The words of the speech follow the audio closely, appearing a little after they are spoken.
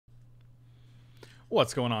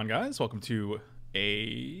What's going on, guys? Welcome to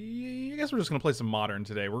I guess we're just going to play some Modern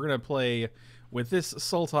today. We're going to play with this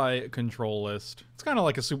Sultai control list. It's kind of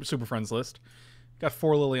like a Superfriends list. Got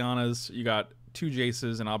 4 Lilianas, you got 2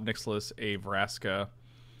 Jaces, an Obnixilis, a Vraska,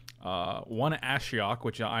 1 Ashiok,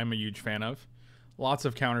 which I'm a huge fan of. Lots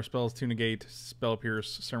of counter spells, 2 Negate, Spell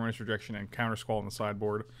Pierce, Ceremonious Rejection, and Counter Squall on the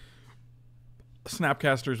sideboard.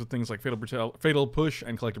 Snapcasters with things like Fatal Push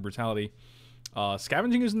and Collective Brutality.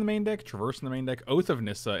 Scavenging is in the main deck, Traverse in the main deck, Oath of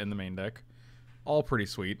Nissa in the main deck. All pretty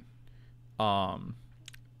sweet.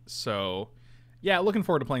 So, yeah, looking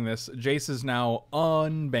forward to playing this. Jace is now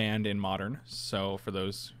unbanned in Modern. So, for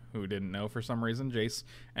those who didn't know for some reason, Jace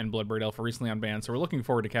and Bloodbraid Elf are recently unbanned. So, we're looking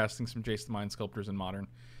forward to casting some Jace the Mind Sculptors in Modern.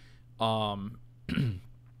 One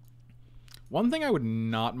thing I would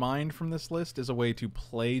not mind from this list is a way to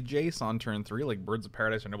play Jace on turn 3, like Birds of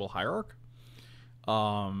Paradise or Noble Hierarch.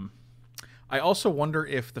 I also wonder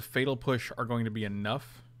if the Fatal Push are going to be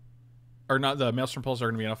enough, or not, the Maelstrom Pulse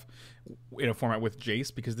are going to be enough in a format with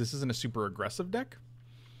Jace, because this isn't a super aggressive deck.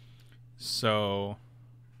 So,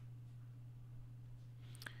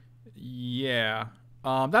 yeah,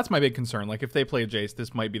 that's my big concern. Like, if they play Jace,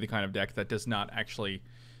 this might be the kind of deck that does not actually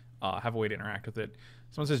have a way to interact with it.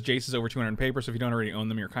 Someone says Jace is over 200 in paper, so if you don't already own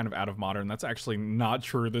them, you're kind of out of Modern. That's actually not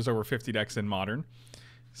true. There's over 50 decks in Modern.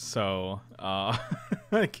 So,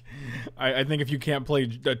 like, I think if you can't play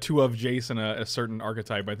 2 of Jace in a certain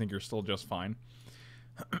archetype, I think you're still just fine.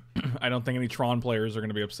 I don't think any Tron players are going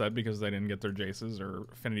to be upset because they didn't get their Jaces, or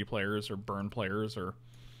Affinity players, or Burn players, or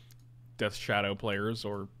Death Shadow players,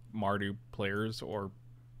 or Mardu players, or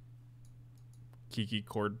Kiki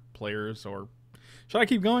Chord players, or... Should I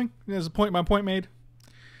keep going? Is my point made?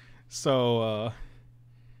 So,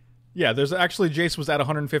 yeah, there's actually, Jace was at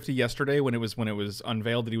 150 yesterday when it was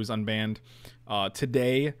unveiled that he was unbanned.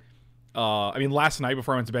 Today, I mean, last night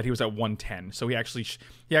before I went to bed, he was at 110. So he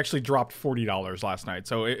actually dropped $40 last night.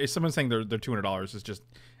 So if someone's saying they're $200 is just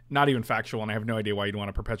not even factual, and I have no idea why you'd want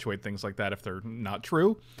to perpetuate things like that if they're not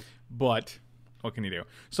true. But what can you do?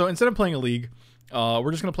 So instead of playing a league,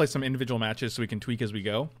 we're just gonna play some individual matches so we can tweak as we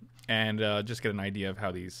go and just get an idea of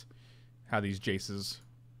how these Jaces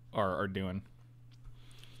are doing.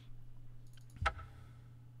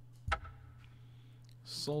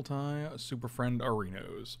 Sultai Super Friend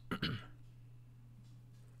Arenos.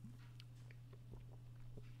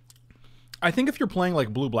 I think if you're playing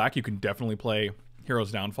like blue-black, you can definitely play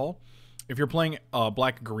Hero's Downfall. If you're playing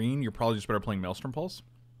black-green, you're probably just better playing Maelstrom Pulse.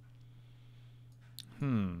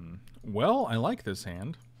 Well, I like this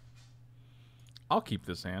hand. I'll keep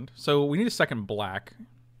this hand. So we need a second black.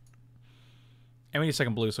 And we need a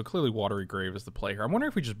second blue, so clearly Watery Grave is the play here. I'm wondering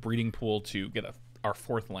if we just Breeding Pool to get our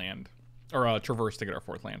 4th land. Or Traverse to get our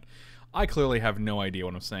 4th land. I clearly have no idea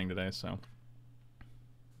what I'm saying today, so...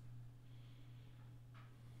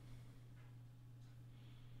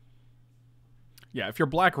 Yeah, if you're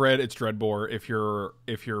black-red, it's Dreadbore. If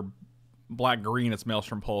you're black-green, it's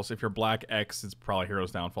Maelstrom Pulse. If you're black-X, it's probably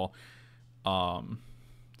Hero's Downfall.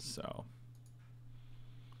 So...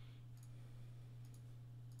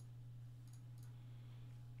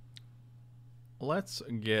 Let's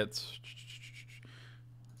get...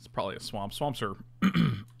 It's probably a swamp. Swamps are,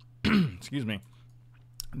 excuse me,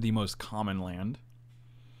 the most common land.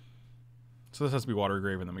 So this has to be Watery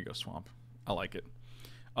Grave, and then we go swamp. I like it.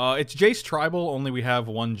 It's Jace Tribal, only we have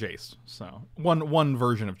 1 Jace. So, one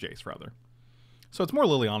version of Jace, rather. So it's more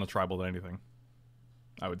Liliana Tribal than anything,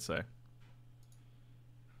 I would say.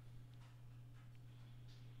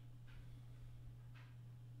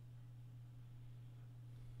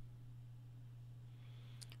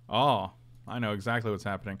 Oh, I know exactly what's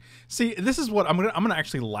happening. See, this is what I'm gonna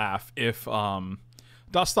actually laugh if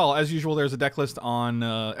Dostal, as usual, there's a deck list on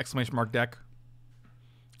exclamation mark deck,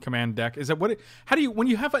 command deck. Is that what how do you, when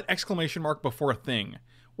you have an exclamation mark before a thing,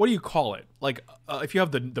 what do you call it? Like if you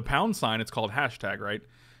have the pound sign, it's called hashtag, right?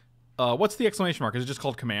 What's the exclamation mark? Is it just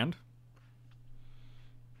called command?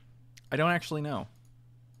 I don't actually know.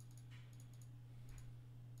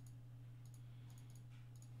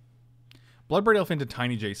 Bloodbraid Elf into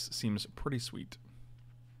Tiny Jace seems pretty sweet.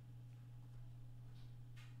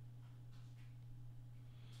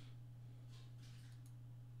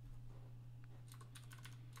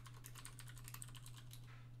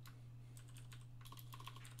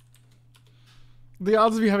 The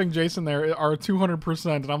odds of you having Jason there are 200%,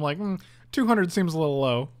 and I'm like, 200 seems a little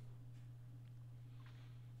low.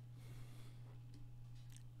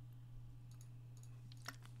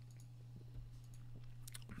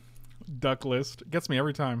 Duck list. Gets me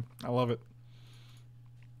every time. I love it.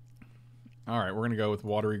 Alright, we're going to go with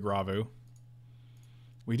Watery Gravu.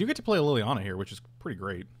 We do get to play a Liliana here, which is pretty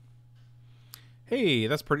great. Hey,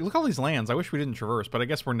 that's pretty. Look at all these lands. I wish we didn't traverse, but I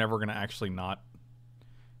guess we're never going to actually not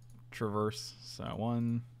traverse. So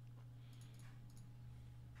one.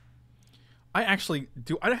 I actually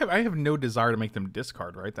do. I have no desire to make them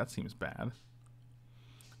discard, right? That seems bad.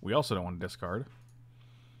 We also don't want to discard.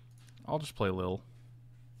 I'll just play Lil.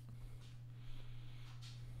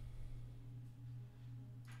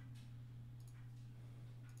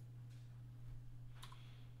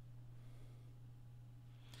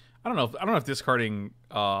 I don't know if discarding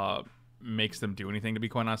makes them do anything, to be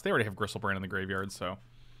quite honest. They already have Gristlebrand in the graveyard, so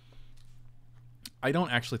I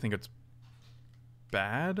don't actually think it's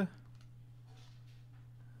bad.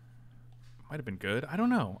 Might have been good. I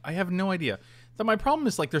don't know. I have no idea. My problem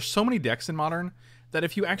is, like, there's so many decks in Modern that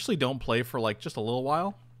if you actually don't play for, like, just a little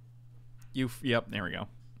while, yep, there we go.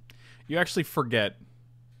 You actually forget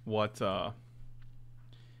what the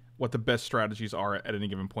best strategies are at any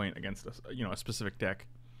given point against a specific deck.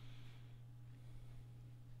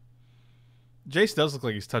 Jace does look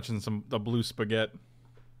like he's touching the blue spaghetti.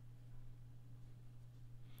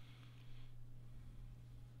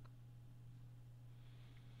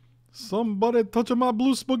 Somebody touching my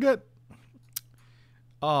blue spaghetti.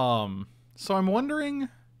 So I'm wondering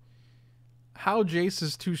how Jace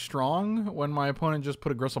is too strong when my opponent just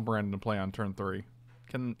put a Gristlebrand into play on turn 3.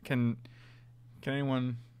 Can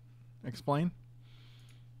anyone explain?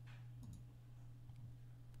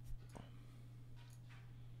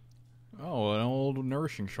 Oh, an old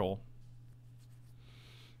Nourishing Shoal.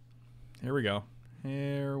 Here we go.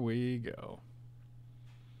 Here we go.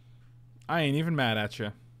 I ain't even mad at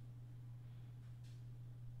you.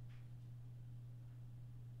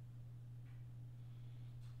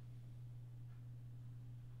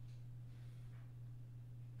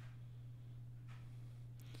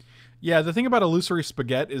 Yeah, the thing about Illusory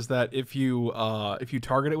Spaghetti is that if you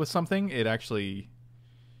target it with something, it actually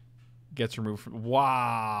gets removed from...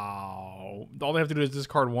 Wow. All they have to do is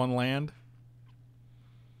discard one land.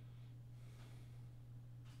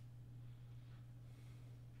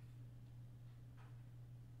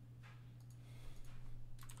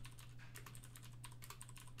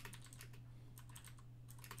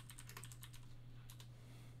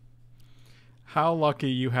 How lucky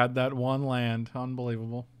you had that one land.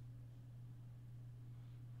 Unbelievable.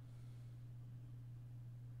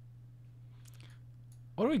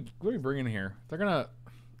 What are we bringing here? They're gonna...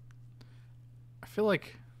 I feel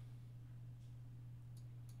like...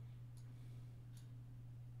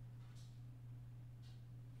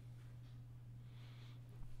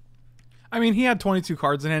 I mean, he had 22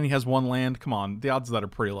 cards in hand. He has one land. Come on. The odds of that are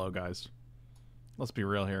pretty low, guys. Let's be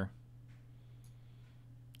real here.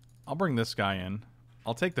 I'll bring this guy in.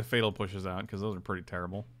 I'll take the Fatal Pushes out, because those are pretty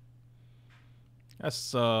terrible.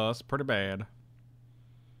 That's pretty bad.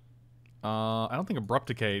 I don't think Abrupt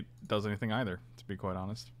Decay does anything either, to be quite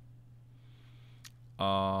honest.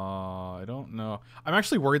 I don't know. I'm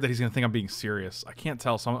actually worried that he's gonna think I'm being serious. I can't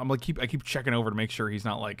tell, so I'm like I keep checking over to make sure he's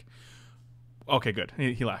not like... Okay, good.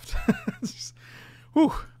 He left.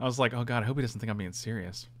 Whew. I was like, oh god, I hope he doesn't think I'm being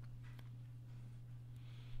serious.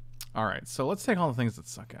 Alright, so let's take all the things that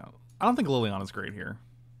suck out. I don't think Liliana's great here.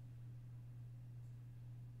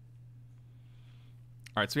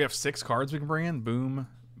 Alright, so we have 6 cards we can bring in. Boom.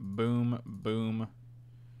 Boom, boom,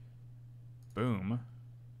 boom.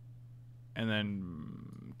 And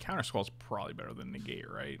then Counter Squall's probably better than Negate,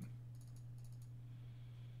 right?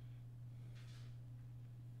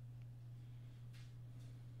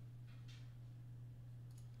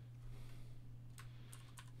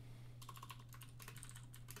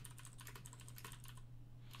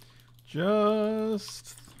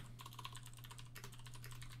 Just...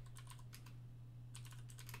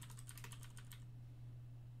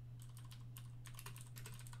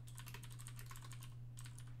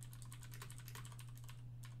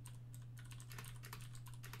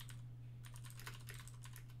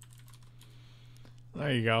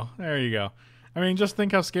 There you go. There you go. I mean, just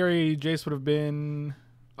think how scary Jace would have been.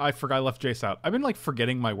 I forgot I left Jace out. I've been, like,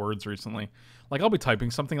 forgetting my words recently. Like, I'll be typing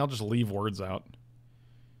something, I'll just leave words out.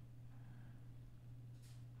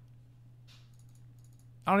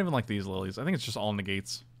 I don't even like these lilies. I think it's just all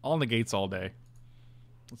negates. All negates all day.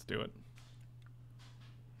 Let's do it.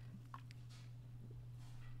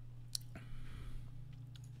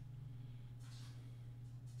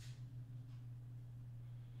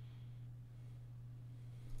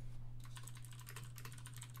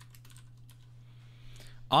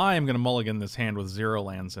 I am going to mulligan this hand with 0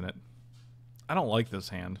 lands in it. I don't like this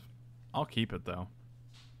hand. I'll keep it, though.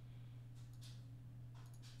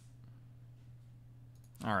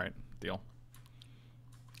 Alright, deal.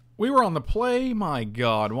 We were on the play? My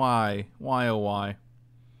god, why? Why, oh why?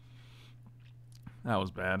 That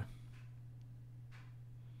was bad.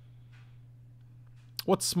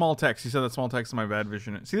 What's small text? He said that small text in my bad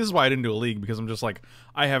vision. See, this is why I didn't do a league, because I'm just like,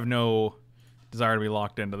 I have no desire to be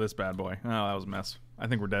locked into this bad boy. Oh, that was a mess. I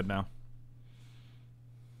think we're dead now.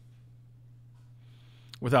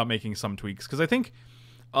 Without making some tweaks. Because I think,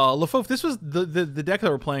 Lefof, this was, the deck that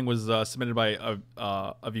we're playing was submitted by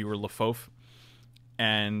a viewer, Lefof.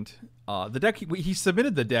 And the deck, he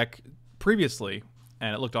submitted the deck previously,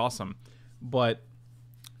 and it looked awesome. But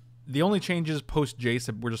the only changes post Jace,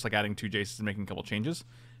 we're just like adding 2 Jaces and making a couple changes.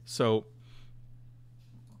 So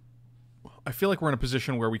I feel like we're in a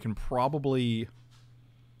position where we can probably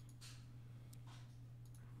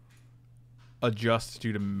adjust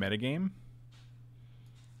due to metagame.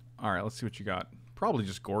 All right, let's see what you got. Probably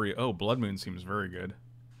just Gory. Oh, Blood Moon seems very good.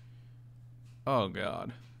 Oh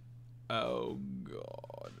god. Oh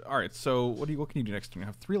god. All right, so what can you do next turn? You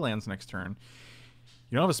have 3 lands next turn.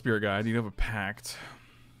 You don't have a Spirit Guide. You don't have a Pact.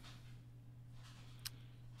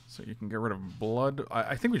 So you can get rid of Blood.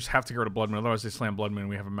 I think we just have to get rid of Blood Moon. Otherwise, they slam Blood Moon.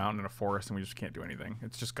 We have a mountain and a forest, and we just can't do anything.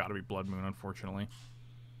 It's just got to be Blood Moon, unfortunately.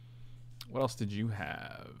 What else did you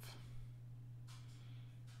have?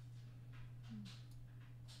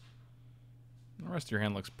 The rest of your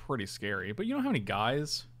hand looks pretty scary. But you don't have any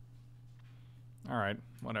guys. All right,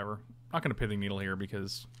 whatever. Not going to Pithing Needle here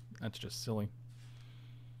because that's just silly.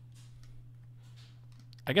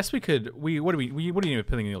 I guess we could. What do you need with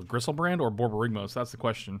Pithing Needle? Gristlebrand or Borborygmos? That's the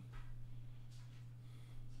question.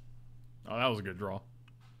 Oh, that was a good draw.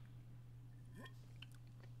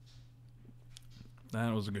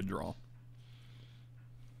 That was a good draw.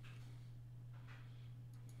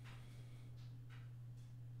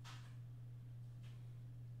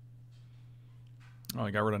 Oh,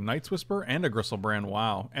 I got rid of Night's Whisper and a Gristlebrand.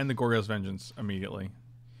 Wow. And the Gorgo's Vengeance immediately.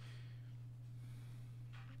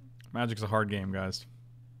 Magic's a hard game, guys.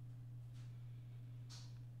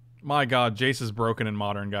 My god, Jace is broken in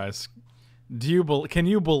Modern, guys. Can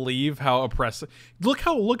you believe how oppressive? Look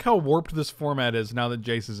how warped this format is now that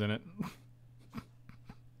Jace is in it.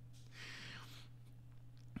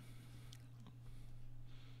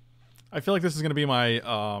 I feel like this is gonna be my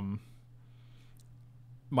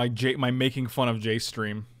my making fun of Jace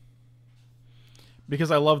stream,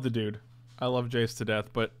 because I love the dude. I love Jace to death,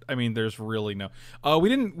 but I mean, there's really no. We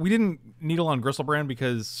didn't needle on Gristlebrand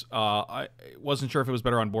because I wasn't sure if it was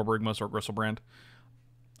better on Borborygmos or Gristlebrand.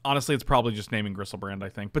 Honestly, it's probably just naming Gristlebrand, I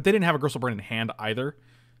think. But they didn't have a Gristlebrand in hand either,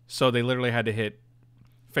 so they literally had to hit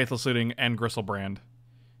Faithless Looting and Gristlebrand.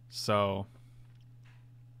 So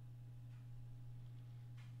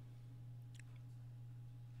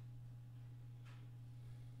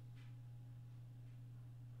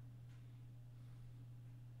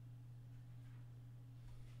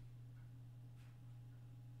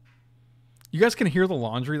you guys can hear the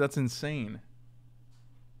laundry? That's insane.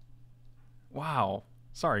 Wow.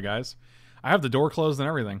 Sorry, guys. I have the door closed and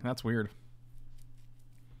everything. That's weird.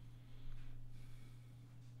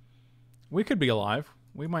 We could be alive.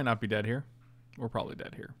 We might not be dead here. We're probably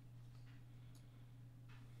dead here.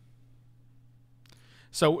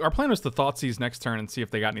 So our plan was to Thoughtseize next turn and see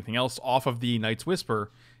if they got anything else off of the Night's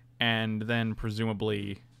Whisper, and then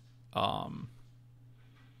presumably,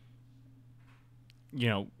 you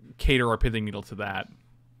know, cater our Pithing Needle to that.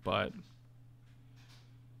 But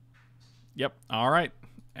yep, all right,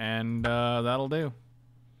 and that'll do.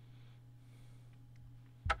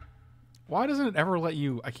 Why doesn't it ever let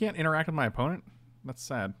you? I can't interact with my opponent. That's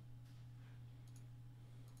sad.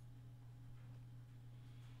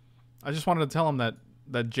 I just wanted to tell him that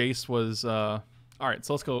Jace was. All right,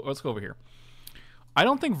 so let's go over here. I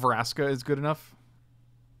don't think Vraska is good enough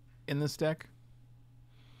in this deck.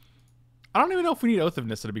 I don't even know if we need Oath of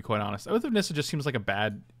Nissa, to be quite honest. Oath of Nissa just seems like a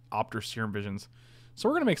bad opt or Serum Visions. So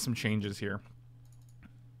we're going to make some changes here.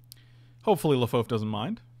 Hopefully Lefof doesn't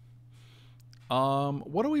mind.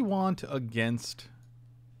 What do we want against...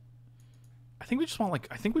 I think we just want, like...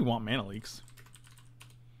 I think we want Mana Leaks.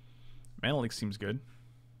 Mana Leaks seems good.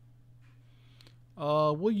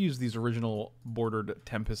 We'll use these original bordered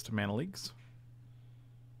Tempest Mana Leaks.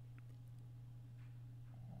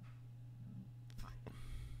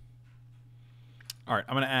 All right,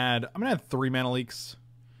 I'm gonna add 3 Mana Leaks,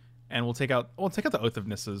 and we'll take out the Oath of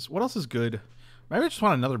Nissas. What else is good? Maybe I just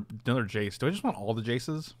want another Jace. Do I just want all the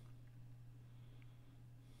Jaces?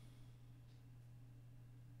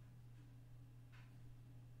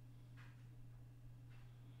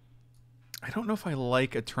 I don't know if I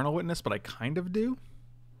like Eternal Witness, but I kind of do.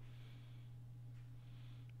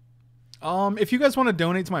 If you guys want to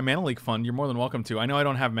donate to my Mana Leak fund, you're more than welcome to. I know I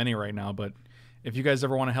don't have many right now, but if you guys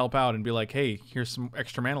ever want to help out and be like, hey, here's some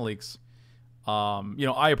extra Mana Leaks, You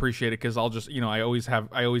know, I appreciate it because I'll just, you know, I always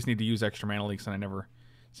need to use extra mana leaks, and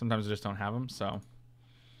sometimes I just don't have them. So,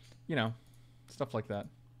 you know, stuff like that.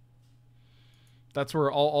 That's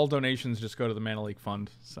where all donations just go to the mana leak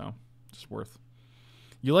fund. So, just worth.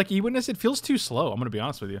 You like E-Witness? It feels too slow. I'm gonna be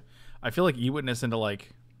honest with you. I feel like E-Witness into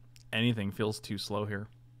like anything feels too slow here.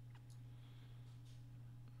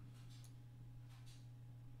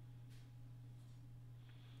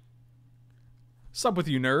 Sup with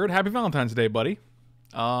you, nerd? Happy Valentine's Day, buddy.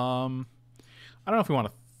 I don't know if we want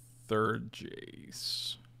a third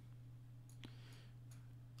Jace.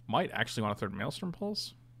 Might actually want a third Maelstrom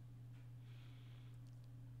Pulse.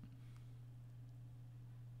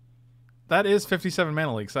 That is 57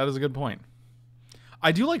 mana leaks. That is a good point.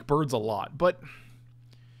 I do like birds a lot, but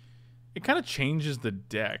it kind of changes the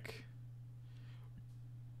deck.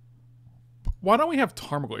 Why don't we have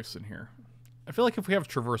Tarmogoyfs in here? I feel like if we have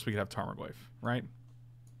Traverse, we could have Tarmogoyf, right?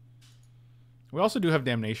 We also do have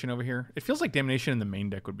Damnation over here. It feels like Damnation in the main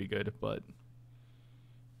deck would be good, but...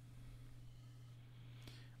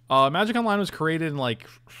 Magic Online was created in, like,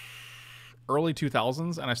 early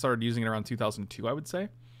 2000s, and I started using it around 2002, I would say.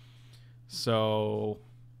 So,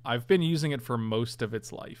 I've been using it for most of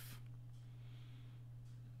its life.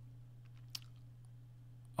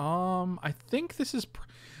 I think this is...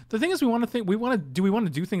 The thing is, do we want to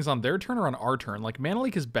do things on their turn or on our turn? Like, Mana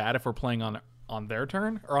Leak is bad if we're playing on their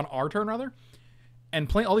turn, or on our turn, rather.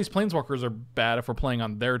 And all these Planeswalkers are bad if we're playing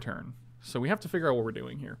on their turn. So we have to figure out what we're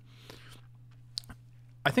doing here.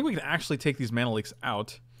 I think we can actually take these Mana Leaks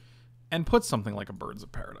out and put something like a Birds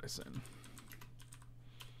of Paradise in.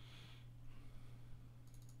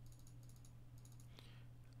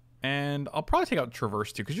 And I'll probably take out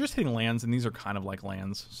Traverse too, because you're just hitting lands, and these are kind of like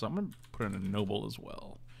lands. So I'm going to put in a Noble as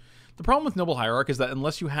well. The problem with Noble Hierarch is that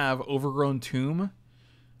unless you have Overgrown Tomb,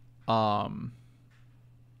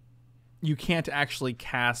 you can't actually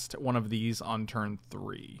cast one of these on turn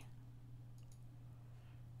 3.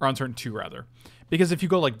 Or on turn 2, rather. Because if you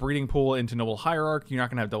go like Breeding Pool into Noble Hierarch, you're not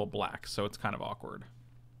going to have double black, so it's kind of awkward.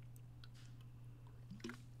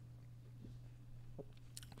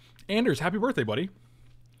 Anders, happy birthday, buddy.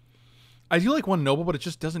 I do like one Noble, but it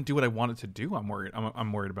just doesn't do what I want it to do. I'm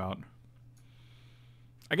worried about.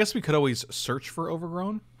 I guess we could always search for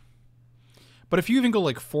Overgrown. But if you even go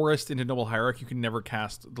like Forest into Noble Hierarch, you can never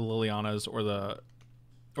cast the Lilianas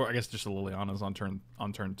or I guess just the Lilianas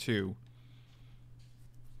on turn 2.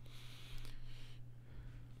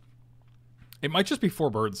 It might just be 4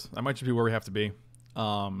 birds. That might just be where we have to be.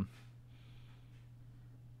 I'm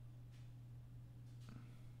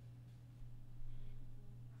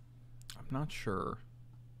not sure.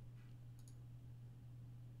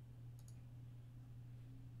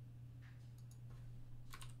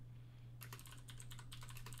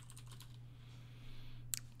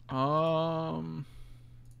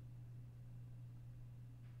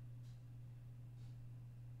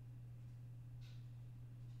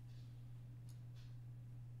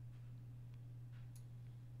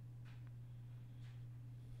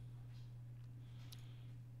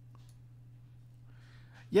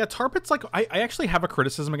 Yeah, Tar Pit's like I actually have a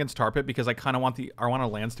criticism against Tar Pit because I kind of want our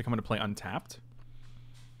lands to come into play untapped.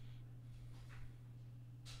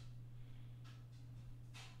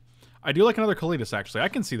 I do like another Kalitas, actually. I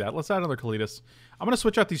can see that. Let's add another Kalitas. I'm going to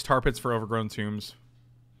switch out these Tar Pits for Overgrown Tombs.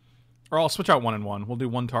 Or I'll switch out 1 and 1. We'll do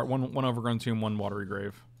one Overgrown Tomb, 1 Watery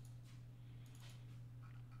Grave.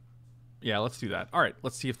 Yeah, let's do that. All right,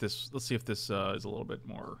 let's see if this is a little bit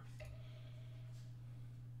more.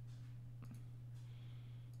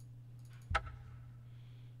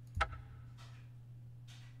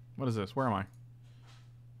 What is this? Where am I?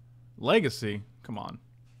 Legacy? Come on.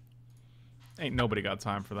 Ain't nobody got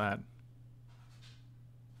time for that.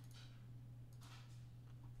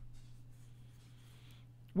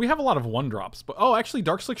 We have a lot of 1-drops, but oh, actually,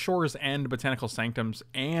 Darkslick Shores and Botanical Sanctums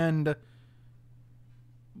and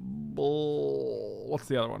what's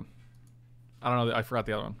the other one? I don't know. I forgot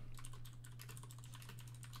the other one.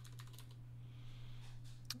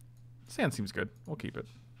 Sand seems good. We'll keep it.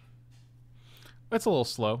 It's a little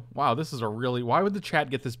slow. Wow, this is a really... Why would the chat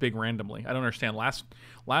get this big randomly? I don't understand. Last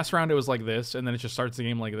round it was like this, and then it just starts the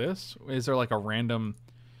game like this. Is there like a random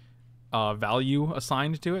value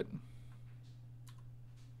assigned to it?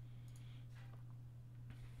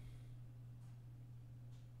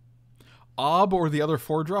 Ob or the other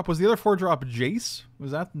 4-drop? Was the other 4-drop Jace?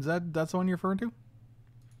 That's the one you're referring to?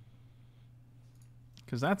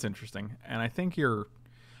 Because that's interesting. And I think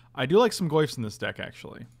I do like some Goyfs in this deck,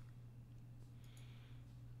 actually.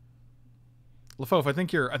 Lefof, I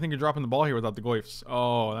think you're dropping the ball here without the Goyfs.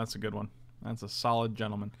 Oh, that's a good one. That's a solid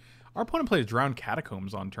gentleman. Our opponent plays Drowned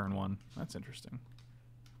Catacombs on turn 1. That's interesting.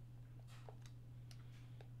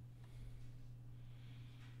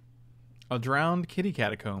 A Drowned Kitty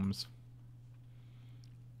Catacombs.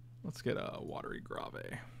 Let's get a Watery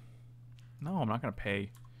Grave. No, I'm not going to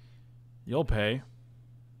pay. You'll pay.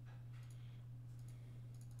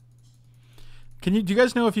 Do you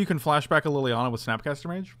guys know if you can flashback a Liliana with Snapcaster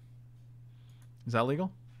Mage? Is that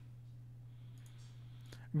legal?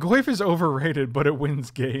 Goyf is overrated, but it wins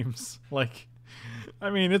games. Like, I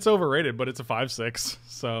mean, it's overrated, but it's a 5/6.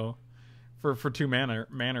 So, for 2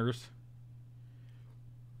 manners.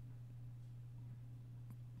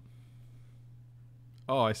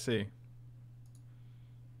 Oh, I see.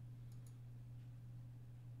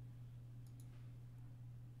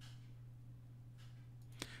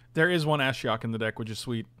 There is one Ashiok in the deck, which is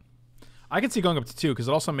sweet. I can see going up to 2 because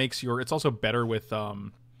it also makes your. It's also better with.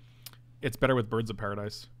 It's better with Birds of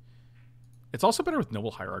Paradise. It's also better with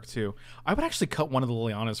Noble Hierarch too. I would actually cut one of the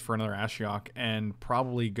Lilianas for another Ashiok and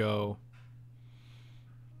probably go.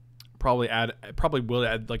 Probably will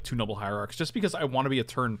add like 2 Noble Hierarchs just because I want to be a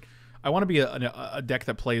turn. I want to be a deck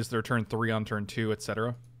that plays their turn 3 on turn 2,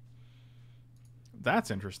 etc.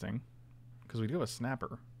 That's interesting because we do have a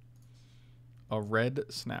Snapper. A red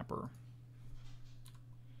Snapper.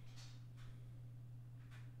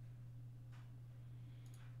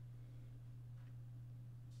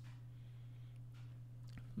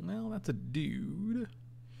 Well, that's a dude. I'm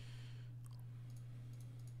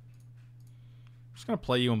just going to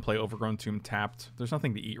play you and play Overgrown Tomb tapped. There's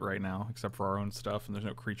nothing to eat right now except for our own stuff, and there's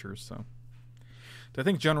no creatures, so. Do I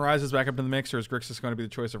think Jun Rise is back up in the mix, or is Grixis going to be the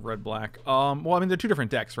choice of red-black? Well, I mean, they're 2 different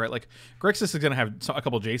decks, right? Like, Grixis is going to have a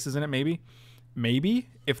couple Jaces in it, maybe. Maybe,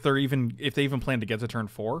 if they even plan to get to turn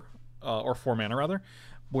 4, or 4 mana, rather.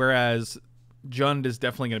 Whereas, Jund is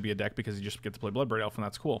definitely going to be a deck because you just get to play Bloodbraid Elf, and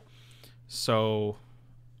that's cool. So...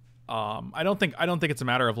 I don't think it's a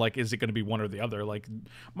matter of like, is it going to be one or the other? Like,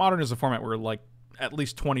 Modern is a format where like at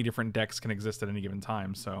least 20 different decks can exist at any given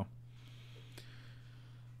time. So,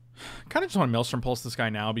 kind of just want to Maelstrom Pulse this guy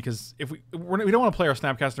now because if we don't want to play our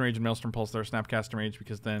Snapcaster Mage and Maelstrom Pulse their Snapcaster Mage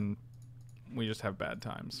because then we just have bad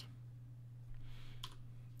times.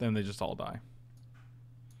 Then they just all die.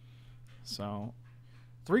 So,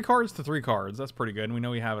 3 cards to 3 cards. That's pretty good. And we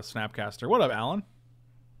know we have a Snapcaster. What up, Alan?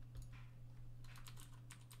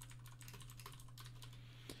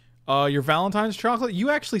 Your Valentine's chocolate? You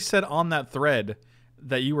actually said on that thread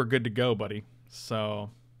that you were good to go, buddy.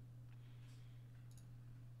 So,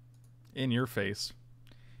 in your face.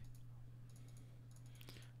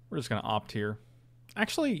 We're just going to opt here.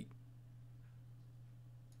 Actually,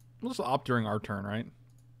 we'll just opt during our turn, right?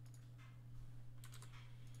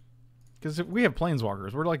 Because if we have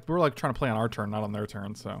Planeswalkers, we're like trying to play on our turn, not on their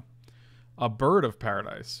turn. So, a Bird of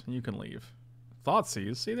Paradise. You can leave.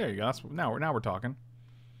 Thoughtseize. See, there you go. Now we're talking.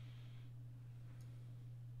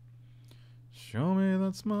 Show me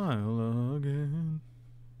that smile again.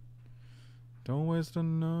 Don't waste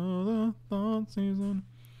another thought season.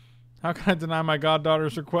 How can I deny my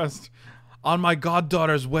goddaughter's request on my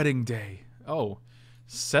goddaughter's wedding day? Oh,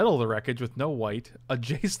 settle the wreckage with no white. A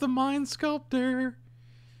Jace the Mind Sculptor.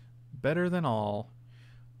 Better than all.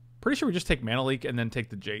 Pretty sure we just take Mana Leak and then take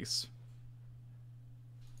the Jace.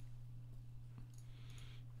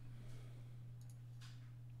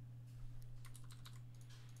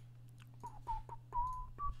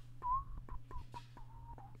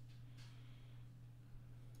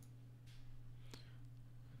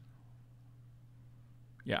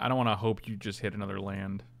 Yeah, I don't want to hope you just hit another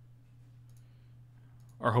land.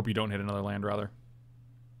 Or hope you don't hit another land, rather.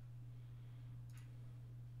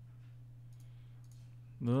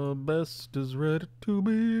 The best is ready to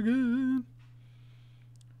begin.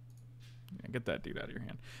 Yeah, get that dude out of your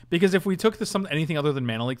hand. Because if we took anything other than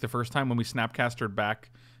Mana Leak the first time when we Snapcastered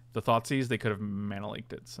back the Thoughtseize, they could have Mana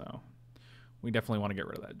Leaked it. So we definitely want to get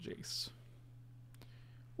rid of that Jace.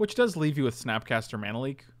 Which does leave you with Snapcaster Mana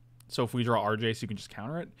Leak. So if we draw our Jace, you can just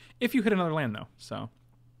counter it. If you hit another land, though. So.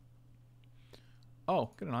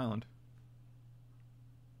 Oh, get an island.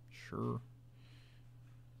 Sure.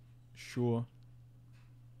 Sure.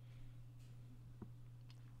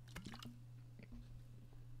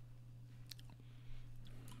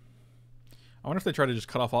 I wonder if they try to just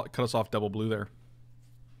cut us off double blue there.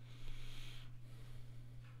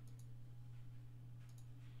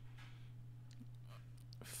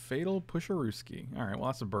 Fatal Pusharooski. All right, well,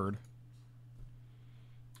 that's a bird.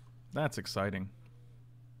 That's exciting.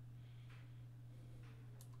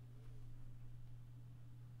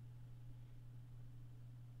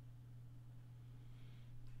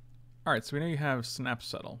 All right, so we know you have Snap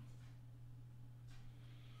Settle.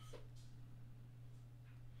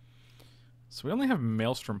 So we only have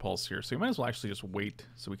Maelstrom Pulse here, so we might as well actually just wait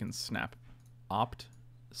so we can snap opt.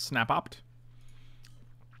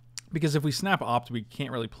 Because if we snap opt, we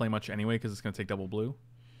can't really play much anyway because it's going to take double blue.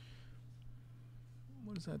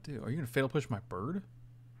 What does that do? Are you going to fatal push my bird?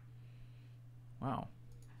 Wow.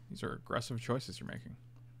 These are aggressive choices you're making.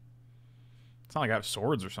 It's not like I have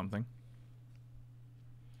swords or something.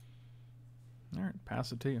 Alright,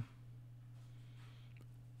 pass it to you.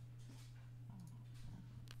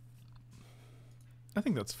 I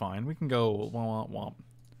think that's fine. We can go womp womp.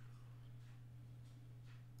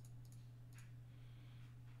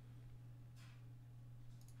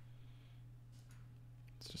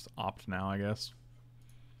 It's just opt now, I guess.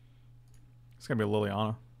 It's gonna be a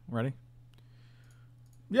Liliana. Ready?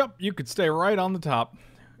 Yep, you could stay right on the top.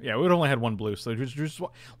 Yeah, we would only had one blue, so just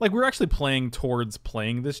like we were actually playing towards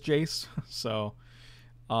playing this Jace. So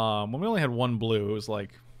when we only had one blue, it was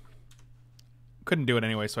like couldn't do it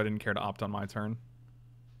anyway, so I didn't care to opt on my turn.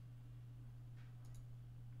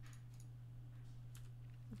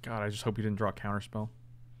 God, I just hope you didn't draw a counterspell.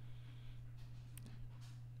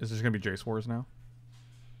 Is this gonna be Jace Wars now?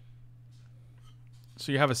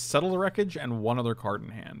 So you have a Settle the Wreckage and one other card in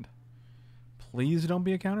hand. Please don't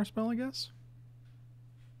be a counterspell, I guess.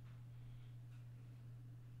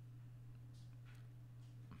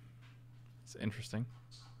 It's interesting.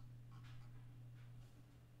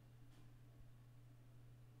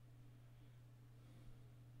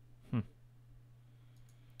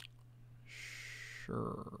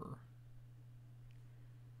 Sure.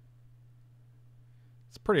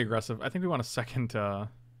 It's pretty aggressive. I think we want a second,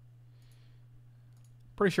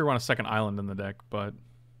 pretty sure we want a second island in the deck, but...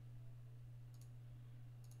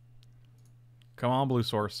 Come on, blue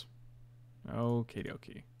source. Okie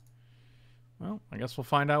dokie. Well, I guess we'll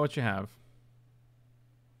find out what you have.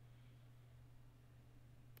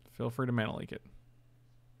 Feel free to mana leak it.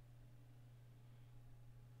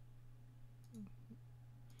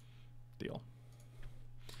 Deal.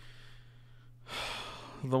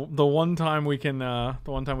 The one time we can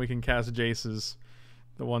cast Jace's,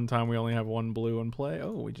 the one time we only have one blue in play.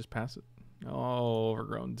 Oh, we just pass it. Oh,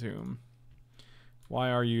 Overgrown Tomb.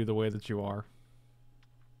 Why are you the way that you are?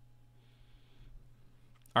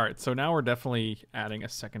 All right, so now we're definitely adding a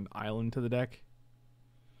second island to the deck.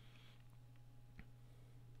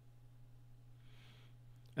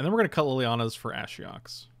 And then we're going to cut Liliana's for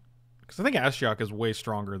Ashiok's. Because I think Ashiok is way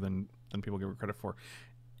stronger than people give her credit for.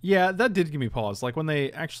 Yeah, that did give me pause. Like, when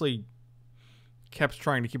they actually kept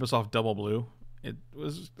trying to keep us off double blue, it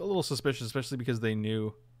was a little suspicious, especially because they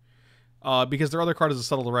knew... because their other card is a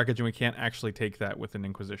Settle the Wreckage, and we can't actually take that with an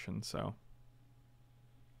Inquisition, so...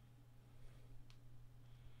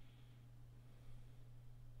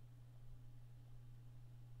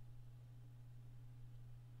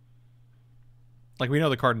 Like, we know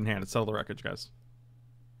the card in hand. It's Settle the Wreckage, guys.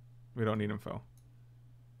 We don't need info.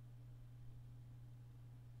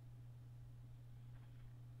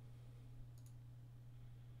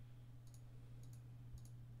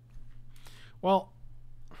 Well,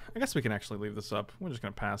 I guess we can actually leave this up. We're just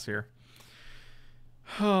going to pass here.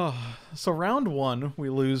 So round 1,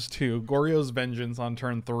 we lose to Goryo's Vengeance on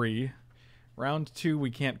turn 3. Round 2,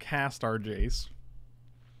 we can't cast our Jace.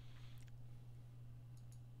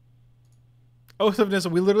 Oath of Nissa.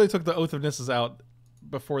 We literally took the Oath of Nissas out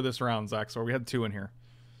before this round, Zach, so we had 2 in here.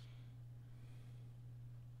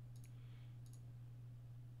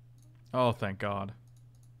 Oh, thank God.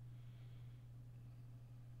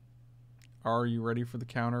 Are you ready for the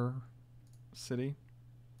counter city?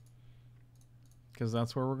 Because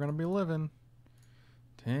that's where we're going to be living.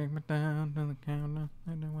 Take me down to the counter.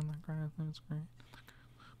 When the grass is green.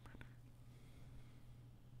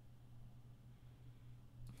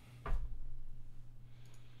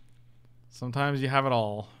 Sometimes you have it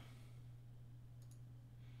all.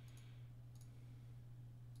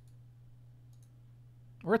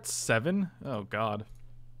 We're at 7? Oh, God.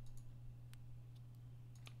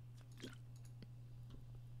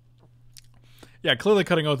 Yeah, clearly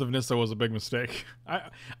cutting Oath of Nissa was a big mistake. I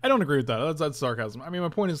don't agree with that. That's sarcasm. I mean, my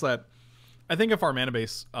point is that I think if our mana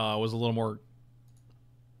base was a little more...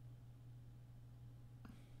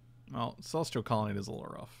 Well, Celestial Colonnade is a little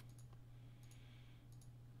rough.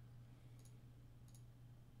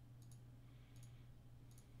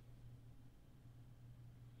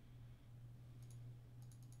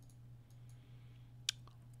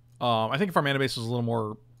 I think if our mana base was a little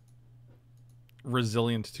more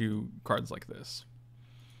resilient to cards like this,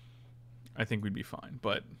 I think we'd be fine.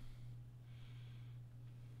 But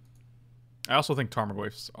I also think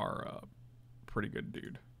Tarmogoyfs are a pretty good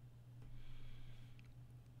dude.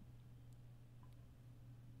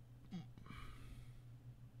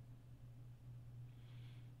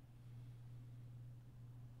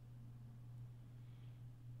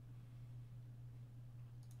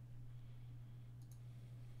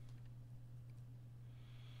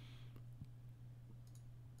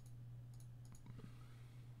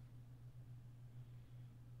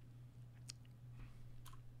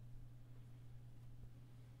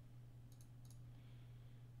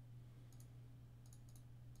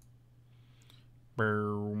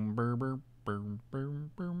 Boom, boom, boom, boom,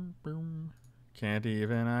 boom, boom, boom. Can't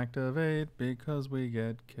even activate because we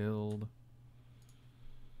get killed.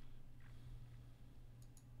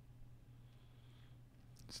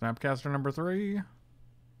 Snapcaster number 3.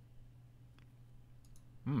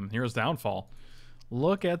 Here's Downfall.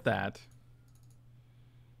 Look at that.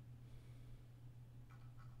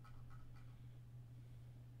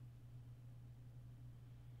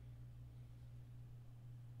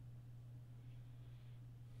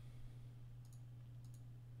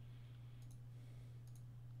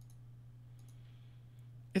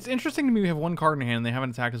 It's interesting to me we have one card in hand and they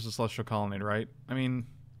haven't attacked us with Celestial Colonnade, right? I mean,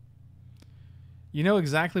 you know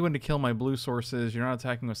exactly when to kill my blue sources. You're not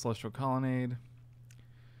attacking with Celestial Colonnade.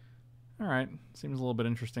 Alright. Seems a little bit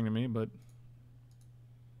interesting to me, but...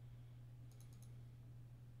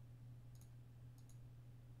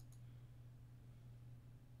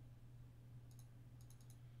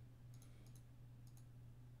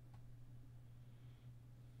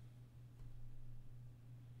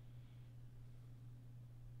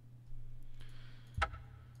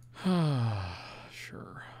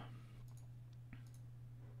 Sure.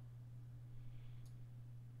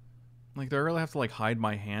 Like, do I really have to, like, hide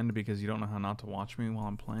my hand because you don't know how not to watch me while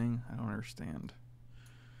I'm playing? I don't understand.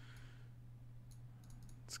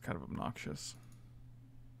 It's kind of obnoxious.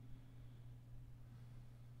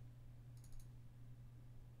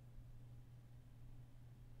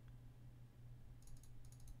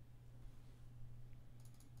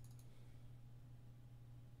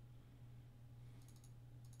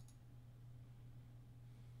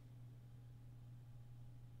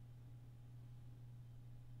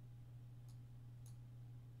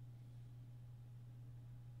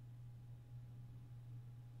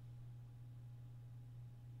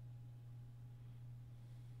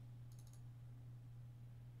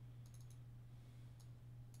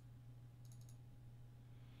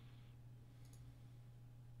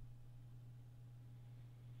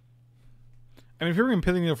 I mean, if you're going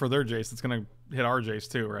Pithing Needle for their Jace, it's going to hit our Jace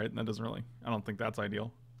too, right? And that doesn't really... I don't think that's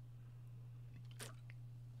ideal.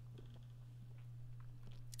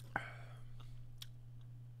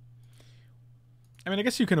 I mean, I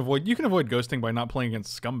guess you can avoid ghosting by not playing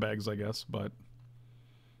against scumbags, I guess, but...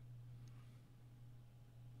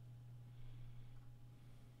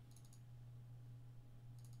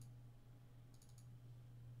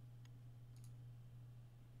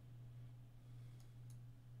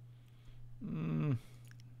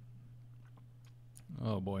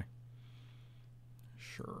 Oh, boy.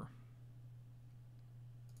 Sure.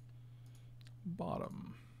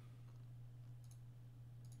 Bottom.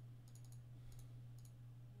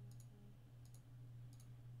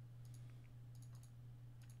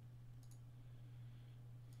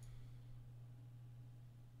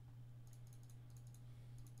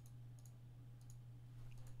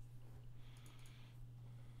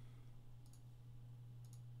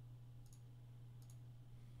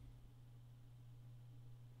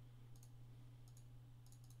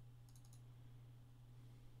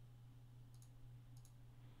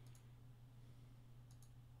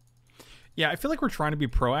 Yeah, I feel like we're trying to be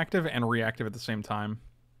proactive and reactive at the same time.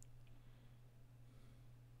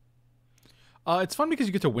 It's fun because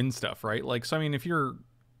you get to win stuff, right? Like, so I mean, if you're...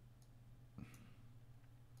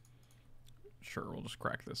 Sure, we'll just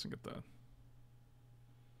crack this and get the...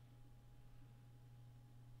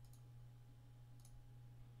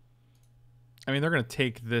 I mean, they're going to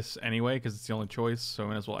take this anyway because it's the only choice, so I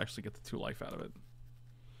might as well actually get the 2 life out of it.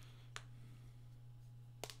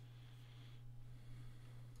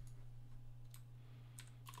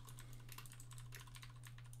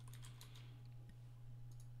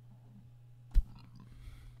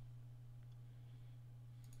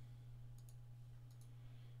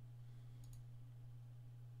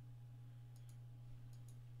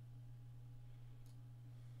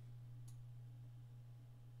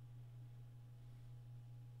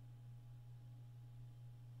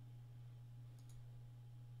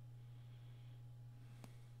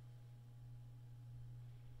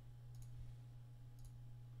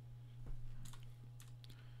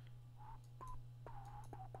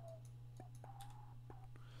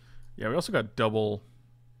 Yeah, we also got double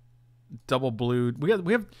blue. We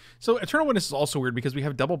have so Eternal Witness is also weird because we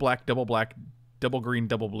have double black, double green,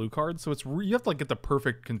 double blue cards. So it's you have to like get the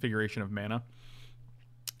perfect configuration of mana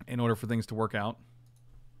in order for things to work out.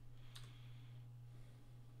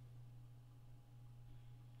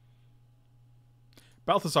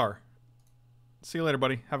 Balthasar, see you later,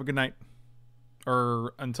 buddy. Have a good night,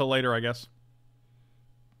 or until later, I guess.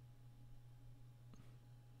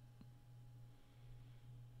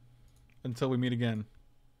 Until we meet again.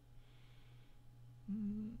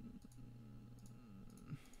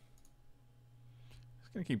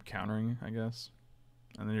 keep countering, I guess.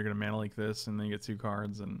 And then you're going to mana leak this, and then you get 2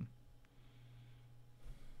 cards, and...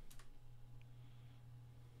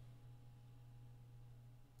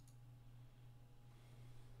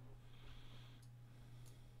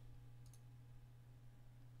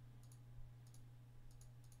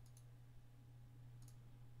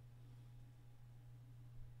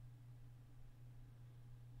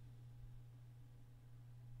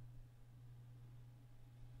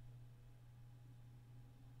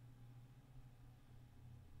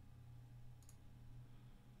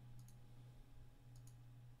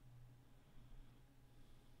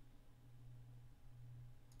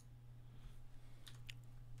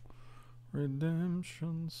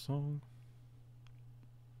 Redemption song.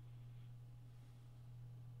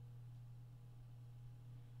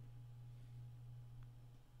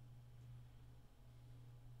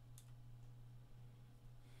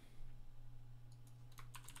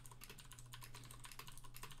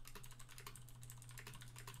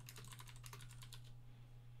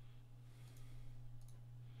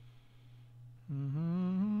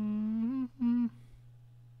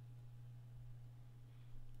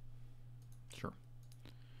 Sure.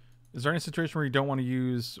 Is there any situation where you don't want to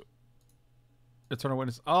use Eternal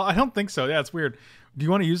Witness? Oh, I don't think so. Yeah, it's weird. Do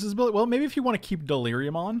you want to use this ability? Well, maybe if you want to keep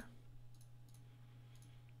Delirium on.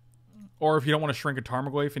 Or if you don't want to shrink a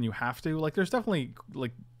Tarmogoyf and you have to. Like, there's definitely,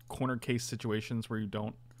 like, corner case situations where you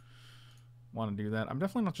don't want to do that. I'm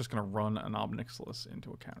definitely not just going to run an Ob Nixilis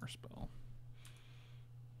into a counterspell.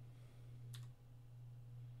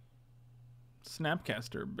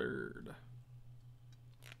 Snapcaster Bird.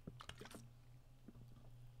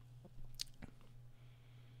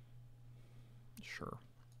 Sure.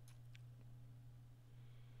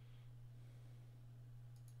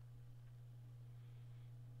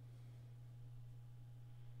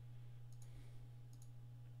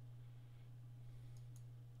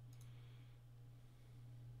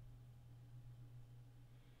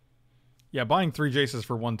 Yeah, buying 3 Jaces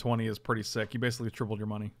for 120 is pretty sick. You basically tripled your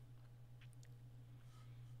money.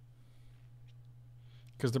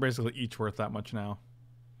 Because they're basically each worth that much now.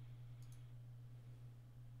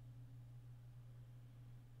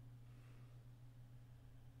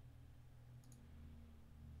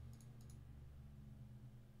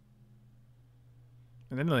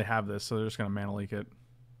 And they know they have this, so they're just going to mana leak it.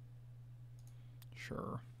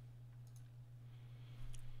 Sure.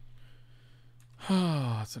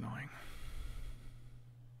 Oh, that's annoying.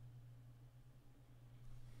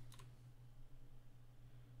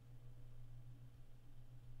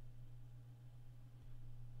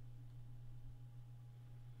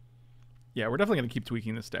 Yeah, we're definitely going to keep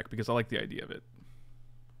tweaking this deck because I like the idea of it.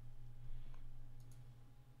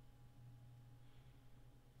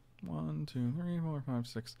 One, two, three, four, five,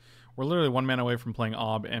 six. We're literally 1 mana away from playing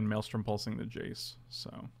Ob and Maelstrom Pulsing the Jace,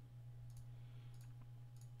 so...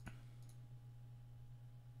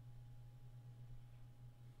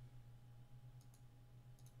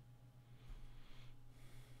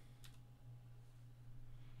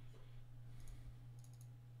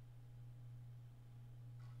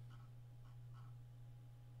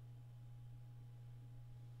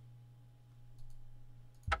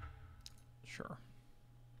 Sure.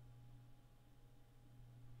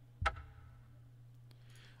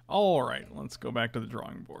 All right, let's go back to the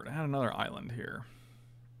drawing board. I had another island here.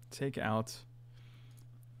 Take out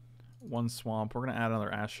 1 swamp. We're going to add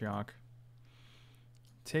another Ashiok.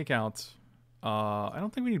 Take out... I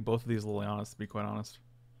don't think we need both of these Lilianas, to be quite honest.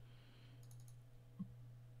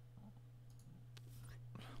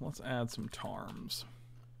 Let's add some Tarms.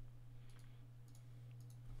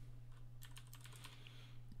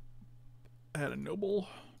 Add a Noble.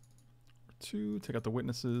 2. Take out the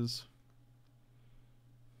Witnesses.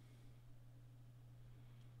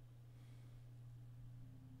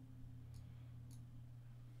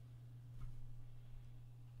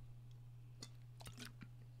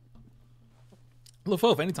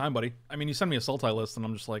 Lefove, anytime, buddy. I mean, you send me a Sultai list, and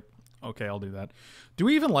I'm just like, okay, I'll do that. Do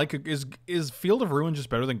we even like... Is Field of Ruin just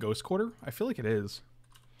better than Ghost Quarter? I feel like it is.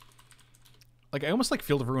 Like, I almost like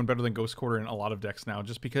Field of Ruin better than Ghost Quarter in a lot of decks now,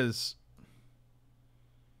 just because...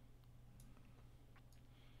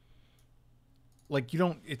 Like, you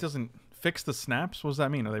don't... It doesn't fix the snaps? What does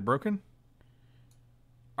that mean? Are they broken?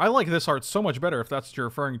 I like this art so much better, if that's what you're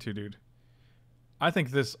referring to, dude. I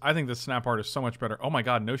think this snap art is so much better. Oh my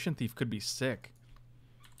god, Notion Thief could be sick.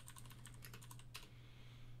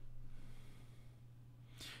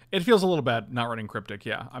 It feels a little bad not running Cryptic.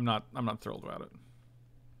 Yeah, I'm not thrilled about it.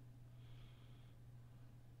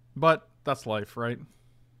 But that's life, right?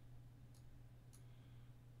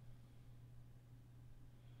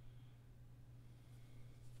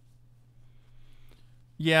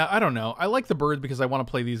 Yeah, I don't know. I like the birds because I want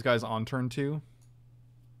to play these guys on turn 2.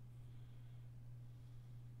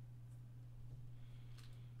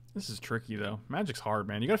 This is tricky, though. Magic's hard,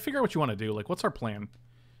 man. You gotta figure out what you want to do. Like, what's our plan?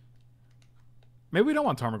 Maybe we don't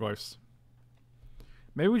want Tarmogoyfs.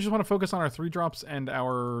 Maybe we just want to focus on our 3-drops and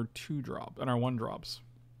our 2-drop and our 1-drops.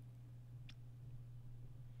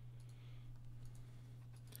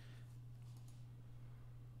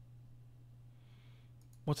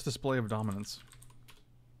 What's display of dominance?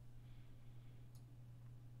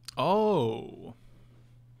 Oh.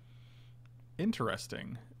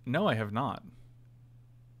 Interesting. No, I have not.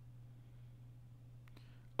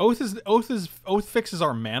 Oath fixes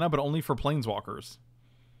our mana, but only for planeswalkers.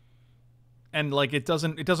 And like it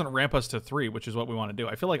doesn't ramp us to 3, which is what we want to do.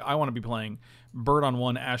 I feel like I want to be playing Bird on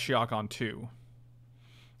 1, Ashiok on 2,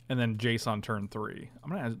 and then Jace on turn 3.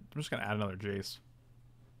 I'm just gonna add another Jace.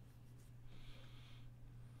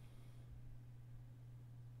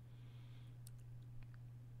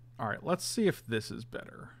 All right, let's see if this is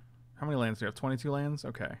better. How many lands do we have? 22 lands?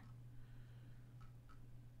 Okay.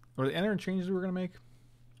 Were the other changes we were going to make?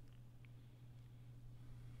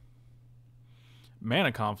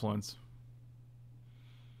 Mana Confluence.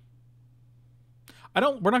 We're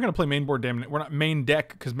not going to play main board damnation. We're not main deck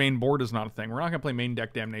because main board is not a thing. We're not going to play main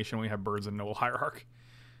deck damnation when we have birds and Noble Hierarch.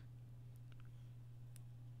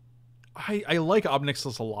 I like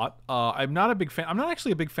Obnixilus a lot. I'm not a big fan. I'm not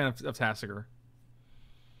actually a big fan of Tasigur.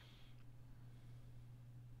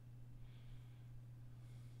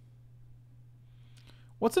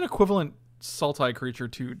 What's an equivalent Sultai creature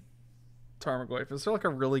to Tarmogoyf? Is there like a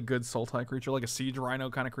really good Sultai creature, like a Siege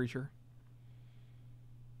Rhino kind of creature?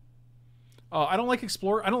 I don't like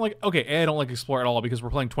Explorer. I don't like Explorer at all because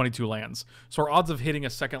we're playing 22 lands. So our odds of hitting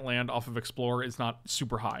a second land off of Explorer is not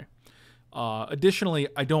super high. Additionally,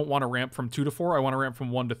 I don't want to ramp from 2 to 4. I want to ramp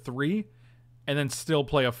from 1 to 3 and then still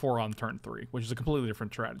play a 4 on turn 3, which is a completely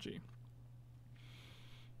different strategy.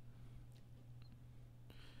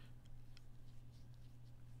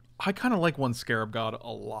 I kind of like one Scarab God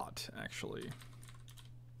a lot, actually.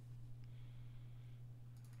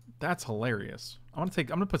 That's hilarious. I'm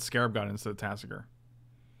gonna put Scarab God instead of Tasigur.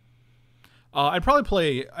 I'd probably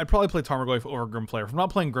play Tarmogoyf over Grimflayer. If I'm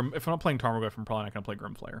not playing Tarmogoyf, I'm probably not gonna play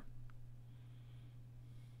Grimflayer.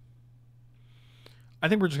 I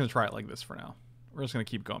think we're just gonna try it like this for now. We're just gonna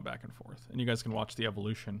keep going back and forth, and you guys can watch the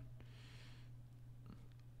evolution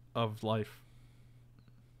of life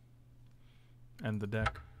and the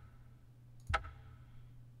deck.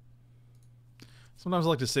 Sometimes I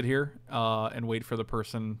like to sit here and wait for the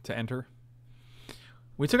person to enter.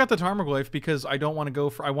 We took out the Tarmogoyf because I don't want to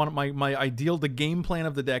go for... my ideal... The game plan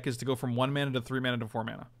of the deck is to go from 1 mana to 3 mana to 4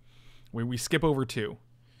 mana. We skip over 2.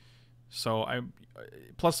 So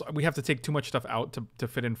plus, we have to take too much stuff out to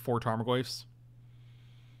fit in 4 Tarmogoyfs.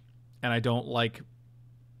 And I don't like...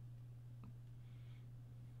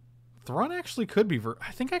 Thrun actually could be...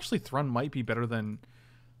 I think actually Thrun might be better than...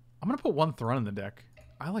 I'm going to put 1 Thrun in the deck.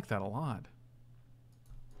 I like that a lot.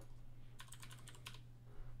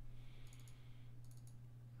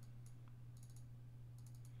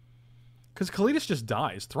 Because Kalidas just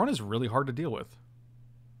dies. Thrun is really hard to deal with.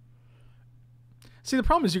 See, the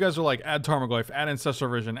problem is you guys are like, add Tarmogoyf, add Ancestral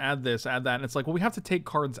Vision, add this, add that. And it's like, well, we have to take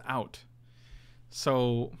cards out.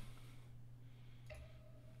 So...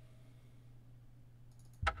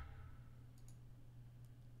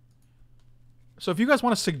 So if you guys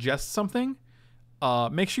want to suggest something,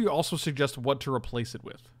 make sure you also suggest what to replace it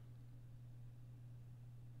with.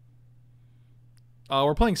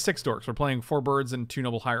 We're playing 6 dorks. We're playing 4 birds and 2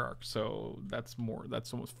 noble hierarchs. So that's more.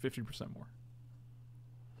 That's almost 50% more.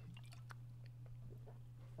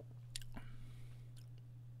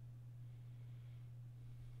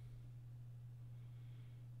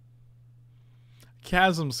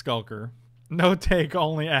 Chasm Skulker. No take,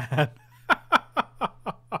 only add.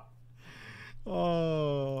 Oh,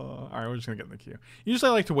 all right. We're just gonna get in the queue. Usually,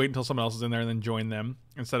 I like to wait until someone else is in there and then join them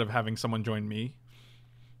instead of having someone join me.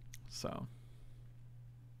 So,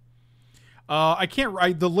 I can't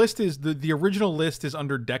write. The list is the original list is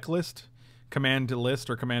under deck list, command list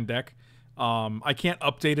or command deck. I can't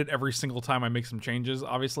update it every single time I make some changes,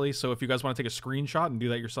 obviously. So if you guys want to take a screenshot and do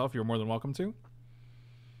that yourself, you're more than welcome to.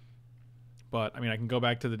 But I mean, I can go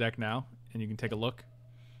back to the deck now and you can take a look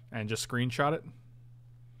and just screenshot it.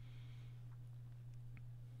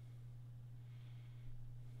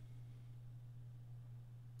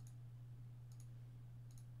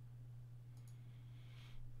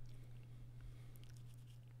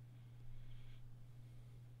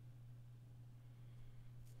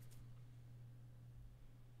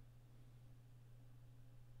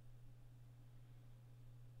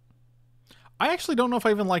 I actually don't know if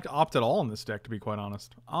I even liked Opt at all in this deck, to be quite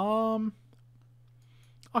honest. I'll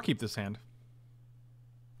keep this hand.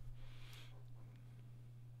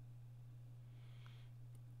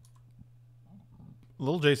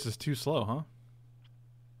 Little Jace is too slow, huh?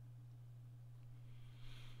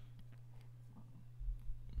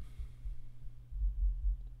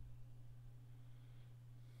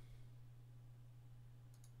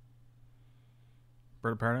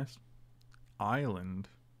 Bird of Paradise? Island.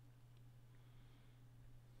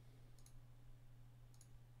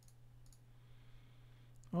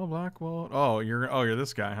 Oh, Black Bolt. Oh, you're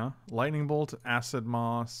this guy, huh? Lightning Bolt, Acid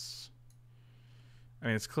Moss. I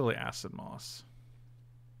mean, it's clearly Acid Moss.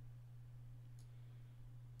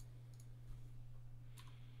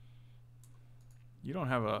 You don't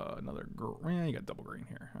have another green. Yeah, you got double green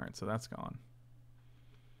here. All right, so that's gone.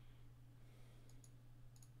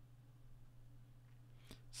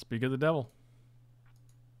 Speak of the devil.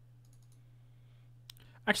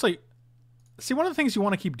 Actually, see, one of the things you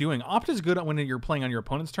want to keep doing, Opt is good when you're playing on your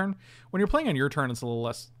opponent's turn. When you're playing on your turn, it's a little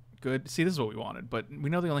less good. See, this is what we wanted, but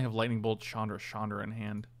we know they only have Lightning Bolt, Chandra in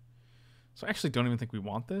hand. So I actually don't even think we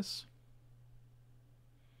want this.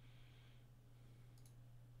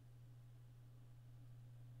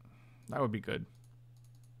 That would be good.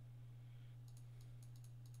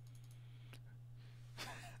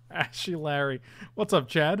 Ashy Larry. What's up,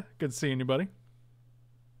 Chad? Good seeing you, buddy.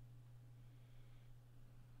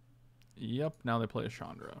 Yep, now they play a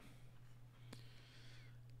Chandra.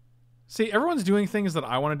 See, everyone's doing things that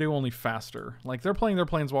I want to do, only faster. Like, they're playing their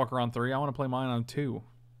Planeswalker on 3. I want to play mine on 2.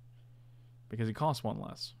 Because he costs 1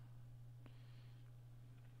 less.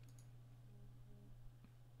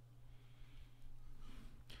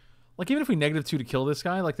 Like, even if we -2 to kill this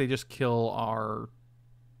guy, like, they just kill our...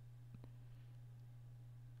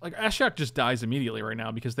 Like, Ashiok just dies immediately right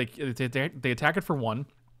now because they attack it for 1.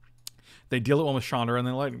 They deal it 1 with Chandra, and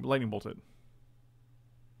then lightning bolt it.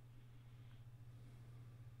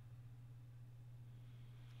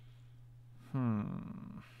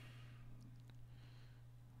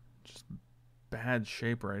 Just bad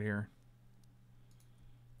shape right here.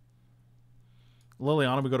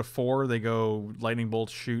 Liliana, we go to 4. They go lightning bolt,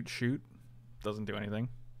 shoot. Doesn't do anything.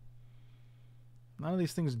 None of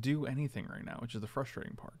these things do anything right now, which is the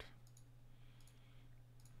frustrating part.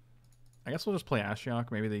 I guess we'll just play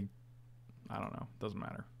Ashiok. Maybe they... I don't know. Doesn't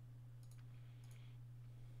matter.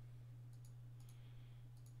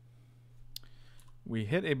 We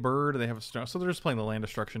hit a bird. They have a stone. So they're just playing the land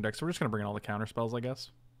destruction deck. So we're just going to bring in all the counter spells, I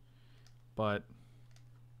guess. But...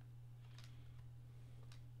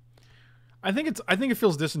 I think it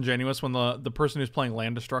feels disingenuous when the person who's playing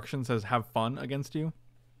land destruction says have fun against you.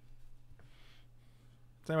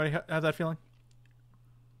 Does anybody have that feeling?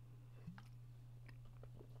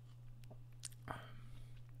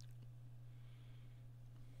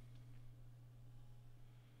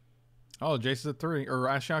 Oh, Jace's at 3, or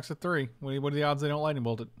Ashiok's at 3. What are the odds they don't lightning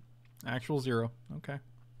bolt it? Actual 0. Okay.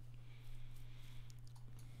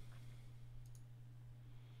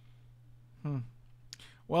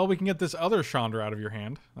 Well, we can get this other Chandra out of your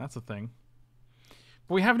hand. That's a thing.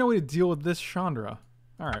 But we have no way to deal with this Chandra.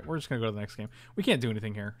 Alright, we're just going to go to the next game. We can't do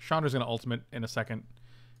anything here. Chandra's going to ultimate in a second.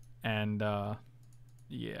 And,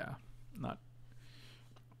 yeah. Not...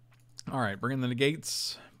 Alright, bring in the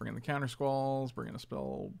negates. Bring in the counter squalls. Bring in a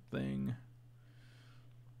spell thing.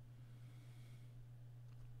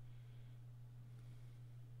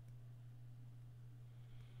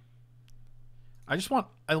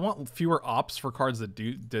 I want fewer ops for cards that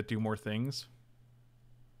do more things.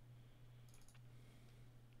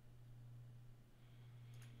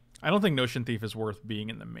 I don't think Notion Thief is worth being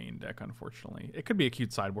in the main deck, unfortunately. It could be a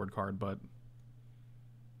cute sideboard card, but...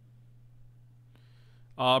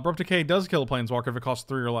 Abrupt Decay does kill a Planeswalker if it costs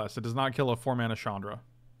 3 or less. It does not kill a 4-mana Chandra.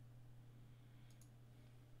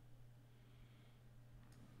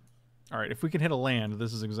 Alright, if we can hit a land,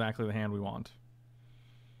 this is exactly the hand we want.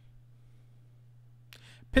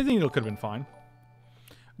 Pithing Needle could have been fine.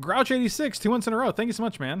 Grouch86, 2 months in a row. Thank you so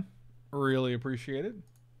much, man. Really appreciate it.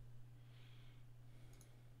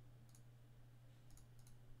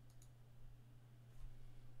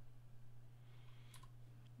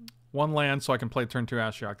 One land so I can play turn 2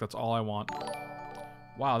 Ashiok. That's all I want.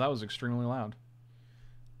 Wow, that was extremely loud.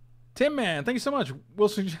 Tim Man, thank you so much. We'll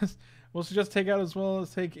suggest take out as well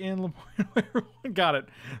as take in Lepore. Got it.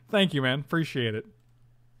 Thank you, man. Appreciate it.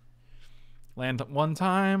 Land 1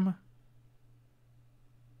 time.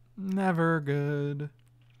 Never good.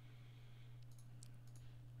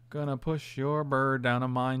 Gonna push your bird down a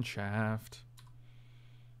mine shaft.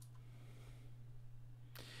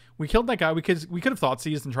 We killed that guy. We could have thought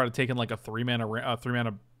seized and tried to take in like a 3-mana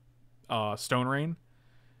Stone Rain.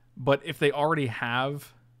 But if they already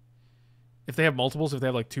have, if they have multiples, if they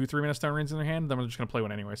have like 2 3-mana Stone Rains in their hand, then I'm just gonna play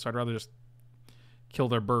one anyway. So I'd rather just kill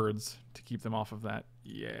their birds to keep them off of that.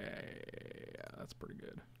 Yeah, that's pretty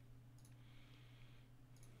good.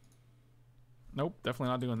 Nope, definitely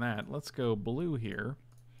not doing that. Let's go blue here.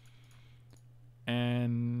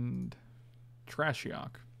 And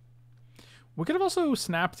Trashiok. We could have also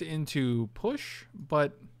snapped into push,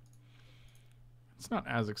 but it's not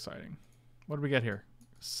as exciting. What do we get here?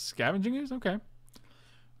 Scavenging Ooze? Okay.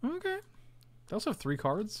 Okay. They also have 3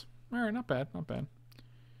 cards. All right, not bad, not bad.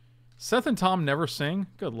 Seth and Tom never sing?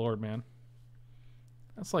 Good lord, man.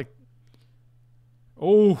 That's like...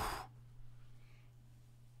 Oh...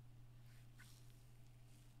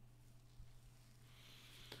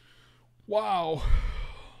 Wow.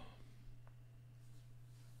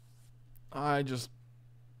 I'm just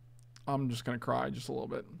going to cry just a little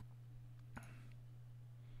bit.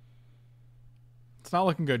 It's not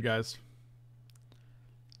looking good, guys.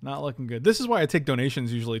 Not looking good. This is why I take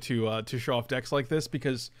donations usually to show off decks like this,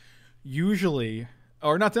 because usually,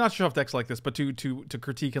 or not to show off decks like this, but to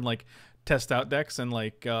critique and like test out decks and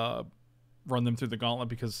like run them through the gauntlet,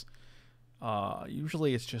 because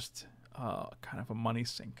usually it's just kind of a money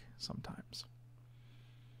sink sometimes.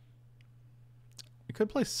 We could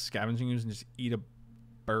play Scavenging Ooze and just eat a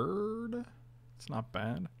bird. It's not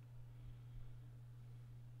bad.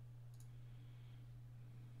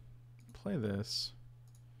 Play this.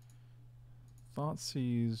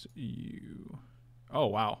 Thoughtseize you. Oh,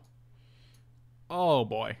 wow. Oh,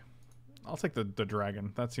 boy. I'll take the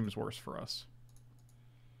dragon. That seems worse for us.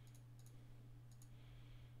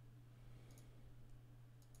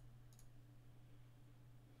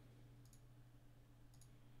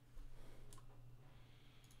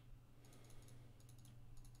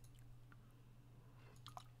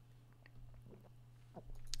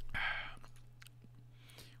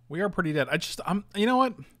 We are pretty dead. You know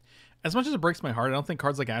what? As much as it breaks my heart, I don't think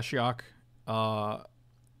cards like Ashiok are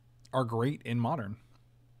great in Modern.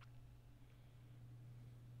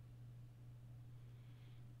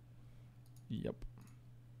 Yep.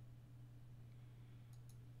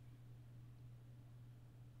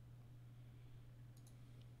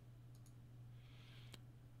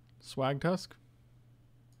 Swag Tusk.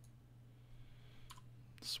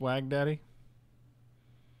 Swag Daddy.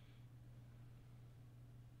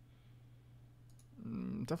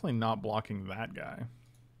 Definitely not blocking that guy.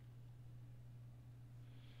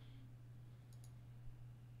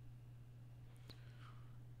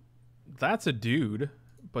 That's a dude,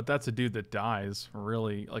 but that's a dude that dies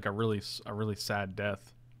really, like a really sad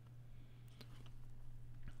death.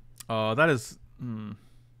 That is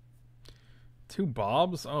 2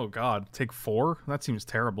 Bobs. Oh god, take 4. That seems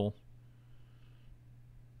terrible.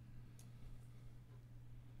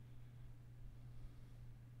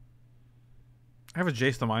 I have a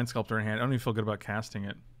Jace the Mind Sculptor in hand. I don't even feel good about casting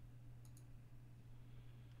it.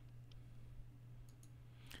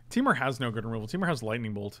 Temur has no good removal. Temur has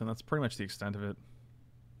Lightning Bolt, and that's pretty much the extent of it.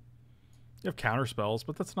 You have counter spells,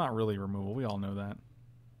 but that's not really removal. We all know that.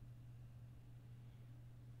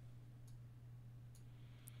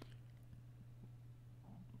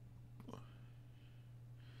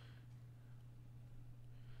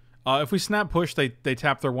 If we snap push, they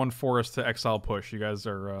tap their 1 forest to exile push. You guys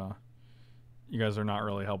are not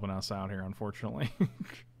really helping us out here, unfortunately.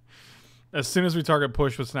 As soon as we target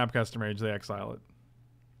push with Snapcaster Mage, they exile it.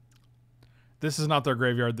 This is not their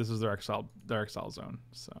graveyard. This is their exile zone.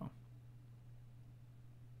 So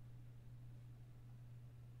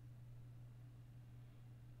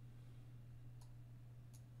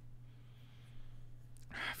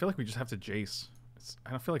I feel like we just have to Jace.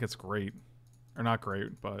 I don't feel like it's great, or not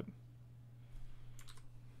great, but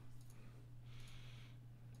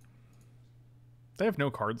they have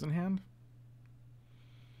no cards in hand.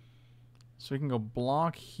 So we can go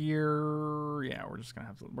block here. Yeah, we're just gonna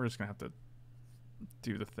have to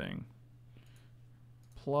do the thing.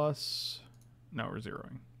 Plus, no, we're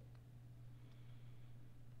zeroing.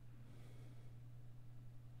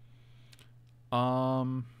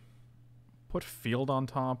 Put field on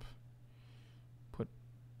top. Put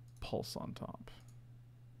pulse on top.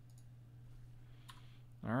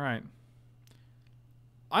 All right.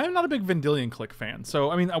 I am not a big Vendilion Click fan,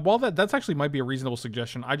 so I mean, while that's actually might be a reasonable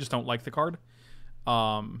suggestion, I just don't like the card.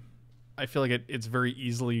 I feel like it's very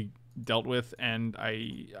easily dealt with, and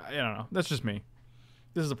I don't know. That's just me.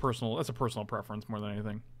 That's a personal preference more than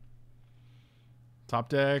anything. Top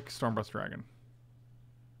deck, Stormbreath Dragon.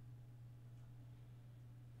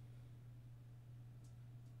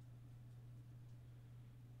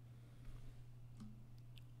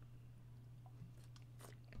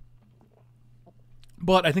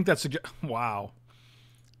 But I think that's wow.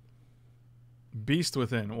 Beast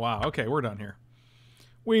Within. Wow. Okay, we're done here.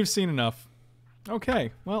 We've seen enough.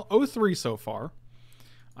 Okay, well, 0-3 so far.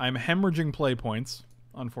 I'm hemorrhaging play points,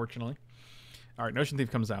 unfortunately. All right, Notion Thief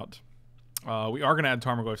comes out. We are going to add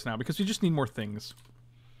Tarmogoyfs now because we just need more things.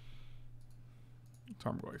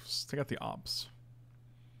 Tarmogoyfs. Take out the Ops.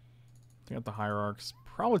 Take out the Hierarchs.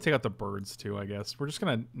 Probably take out the Birds, too, I guess. We're just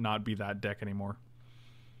going to not be that deck anymore.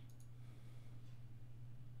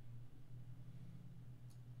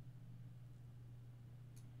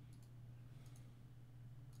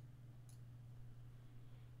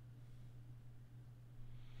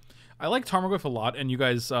 I like Tarmogoyf a lot, and you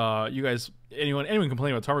guys, anyone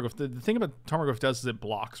complaining about Tarmogoyf, the thing about Tarmogoyf does is it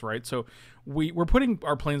blocks, right? So we're putting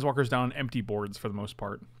our Planeswalkers down on empty boards for the most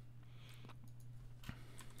part.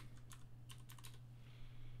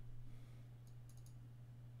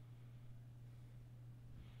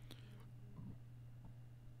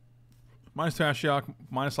 Minus 2 Ashiok,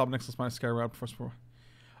 minus Lob Nixus, minus Skyrab, first 4.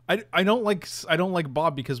 I don't like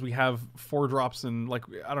Bob because we have 4 drops and like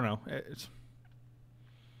I don't know. It's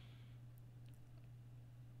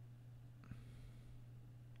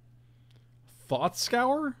Thought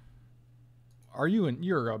Scour?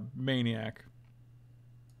 You're a maniac.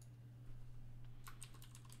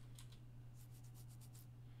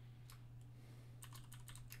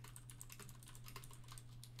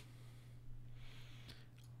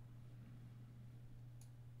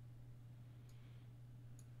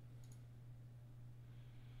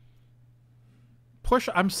 Push.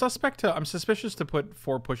 I'm suspicious to put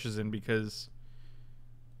 4 pushes in because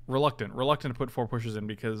reluctant to put 4 pushes in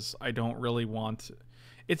because I don't really want.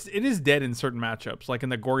 It is dead in certain matchups, like in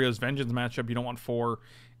the Goryo's Vengeance matchup. You don't want 4.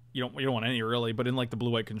 You don't want any really, but in like the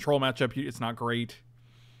blue-white control matchup, it's not great.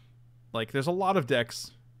 Like there's a lot of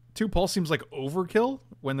decks. 2 Pulse seems like overkill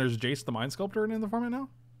when there's Jace the Mind Sculptor in the format now.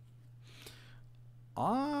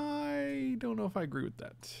 I don't know if I agree with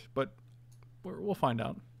that, but we'll find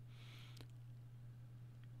out.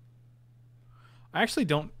 I actually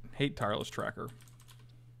don't hate Tireless Tracker.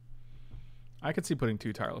 I could see putting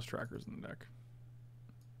 2 Tireless Trackers in the deck.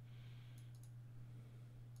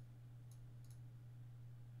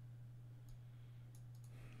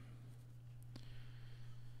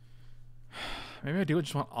 Maybe I do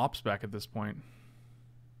just want Ops back at this point.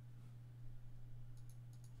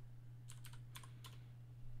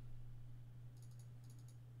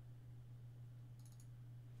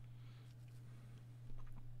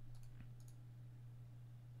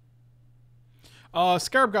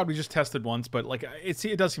 Scarab God we just tested once, but like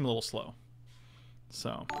it does seem a little slow.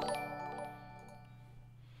 So,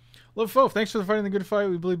 Love Foe, thanks for fighting the good fight.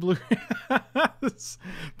 We believe blue.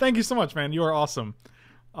 Thank you so much, man. You are awesome.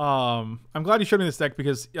 I'm glad you showed me this deck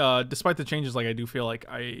because despite the changes, like I do feel like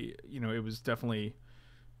it was definitely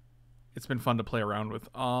it's been fun to play around with.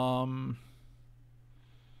 I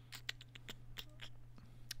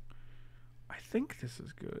think this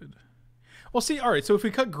is good. Well, see, all right, so if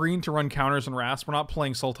we cut green to run counters and Rasp, we're not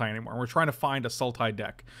playing Sultai anymore. We're trying to find a Sultai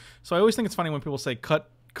deck. So I always think it's funny when people say cut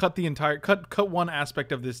one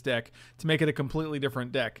aspect of this deck to make it a completely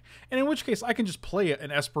different deck. And in which case, I can just play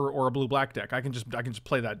an Esper or a blue-black deck. I can just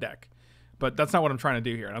play that deck. But that's not what I'm trying to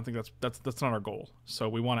do here. I don't think that's not our goal. So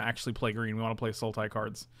we want to actually play green. We want to play Sultai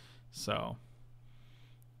cards. So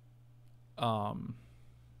I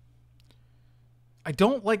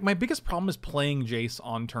don't like my biggest problem is playing Jace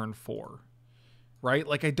on turn 4. Right?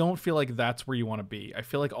 Like, I don't feel like that's where you want to be. I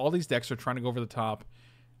feel like all these decks are trying to go over the top,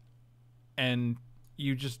 and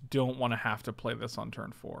you just don't want to have to play this on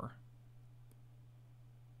turn 4.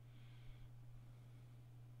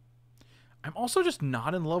 I'm also just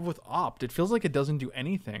not in love with Opt. It feels like it doesn't do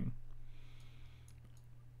anything.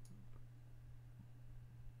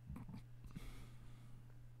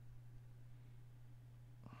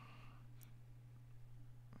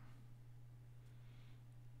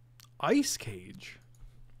 Ice Cage.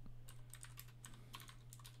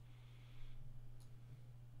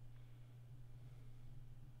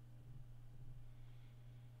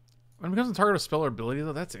 When it becomes a target of spell or ability,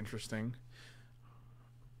 though, that's interesting.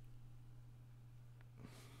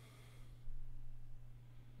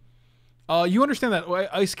 You understand that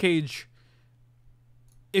Ice Cage,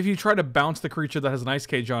 if you try to bounce the creature that has an Ice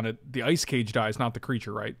Cage on it, the Ice Cage dies, not the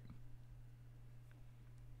creature, right?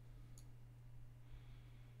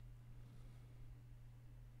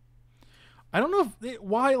 I don't know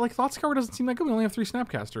why, like, Thought Scour doesn't seem that good. We only have 3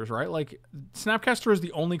 Snapcasters, right? Like, Snapcaster is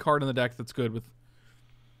the only card in the deck that's good with...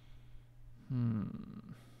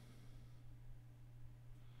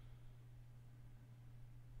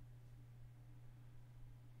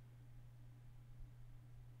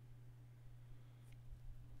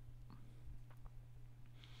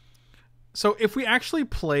 So if we actually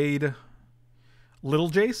played Little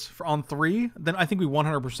Jace on 3, then I think we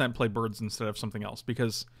 100% play birds instead of something else.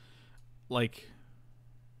 Because, like...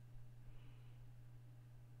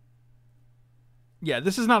 Yeah,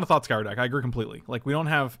 this is not a Thought Scour deck. I agree completely. Like, we don't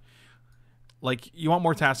have... Like, you want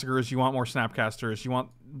more Tassigers, you want more Snapcasters, you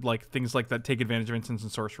want, like, things like that take advantage of instants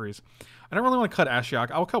and sorceries. I don't really want to cut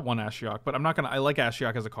Ashiok. I'll cut one Ashiok, but I'm not going to... I like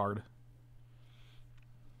Ashiok as a card.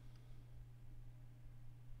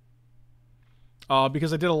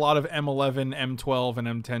 Because I did a lot of M11, M12,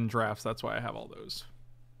 and M10 drafts. That's why I have all those.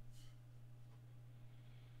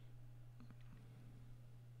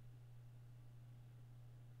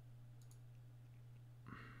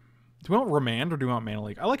 Do we want Remand or do we want Mana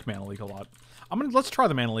Leak? I like Mana Leak a lot. Let's try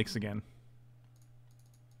the Mana Leaks again.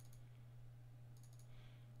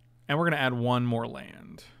 And we're gonna add one more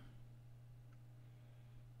land.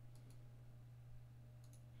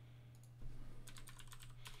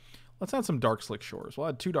 Let's add some Dark Slick Shores. We'll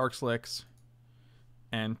add 2 Dark Slicks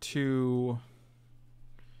and 2.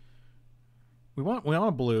 We want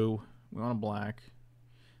a blue. We want a black.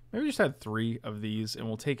 Maybe just add 3 of these, and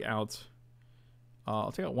we'll take out.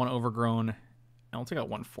 I'll take out 1 Overgrown, and I'll take out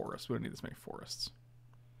 1 Forest. We don't need this many forests.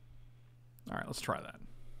 All right, let's try that.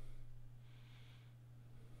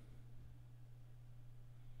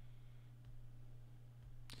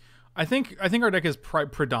 I think our deck is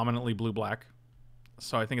predominantly blue-black,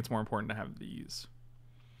 so I think it's more important to have these.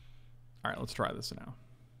 All right, let's try this now.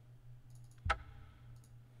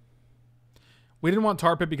 We didn't want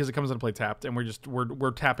Tar Pit because it comes into play tapped, and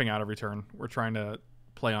we're tapping out every turn. We're trying to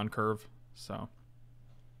play on curve, so.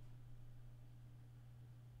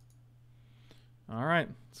 All right,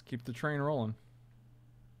 let's keep the train rolling.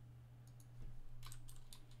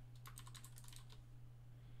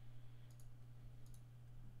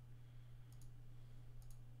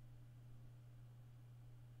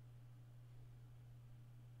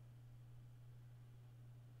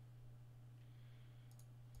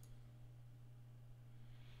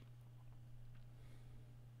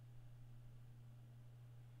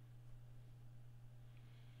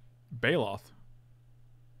 Baloth.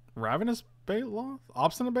 Ravenous Baloth?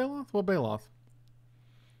 Obstinate Baloth? What Baloth?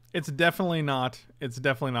 It's definitely not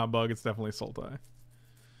Bug, it's definitely Sultai.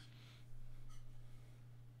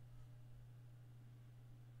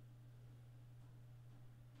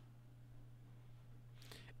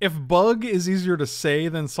 If Bug is easier to say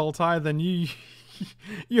than Sultai, then you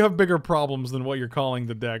have bigger problems than what you're calling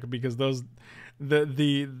the deck, because the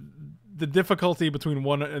difficulty between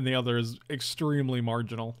one and the other is extremely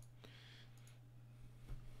marginal.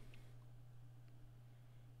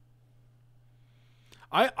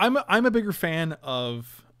 I'm a bigger fan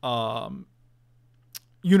of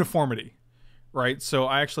uniformity, right? So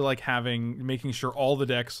I actually like making sure all the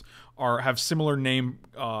decks have similar name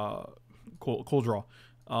cool draw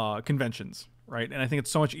conventions, right? And I think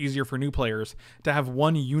it's so much easier for new players to have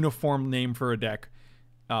one uniform name for a deck,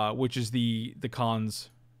 which is the Khans,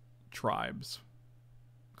 tribes,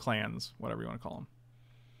 clans, whatever you want to call them.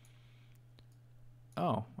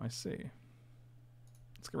 Oh, I see.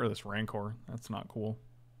 Let's get rid of this Rancor. That's not cool.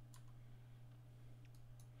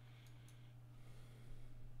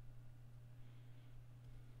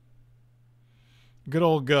 Good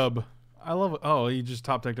old Gub. I love it. Oh, he just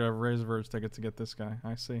top decked a Razor Verge ticket to get this guy.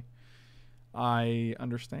 I see. I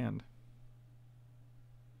understand.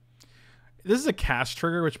 This is a cast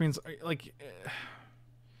trigger, which means, like,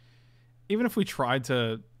 even if we tried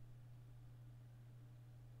to...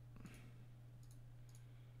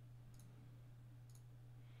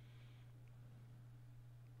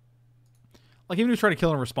 Like, even if we try to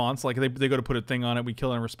kill in response, like, they go to put a thing on it, we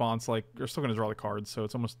kill in response, like, they're still going to draw the cards, so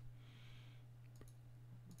it's almost...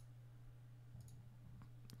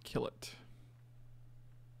 Kill it.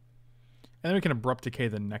 And then we can Abrupt Decay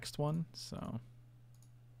the next one, so...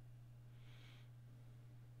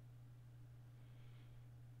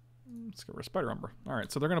 Let's get rid of Spider Umber.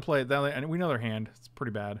 Alright, so they're going to play that, and we know their hand. It's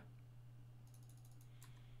pretty bad.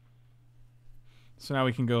 So now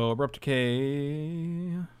we can go Abrupt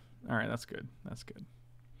Decay... Alright, that's good. That's good.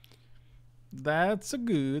 That's a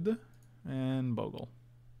good. And Bogle.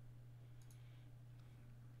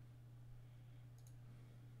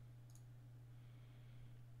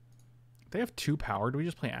 They have 2 power. Do we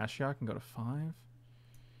just play Ashiok and go to 5?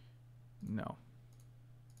 No.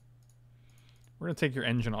 We're going to take your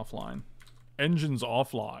engine offline. Engine's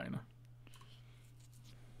offline.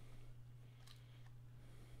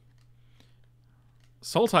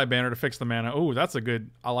 Sultai banner to fix the mana. Oh, that's a good...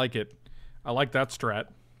 I like it. I like that strat.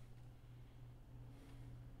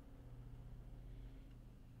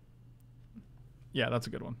 Yeah, that's a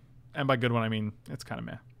good one. And by good one, I mean it's kind of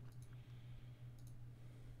meh.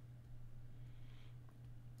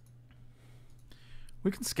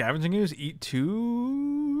 We can Scavenging Ooze, eat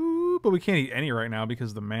 2, but we can't eat any right now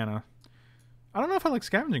because of the mana. I don't know if I like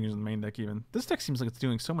Scavenging Ooze in the main deck even. This deck seems like it's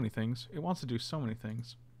doing so many things. It wants to do so many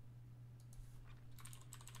things.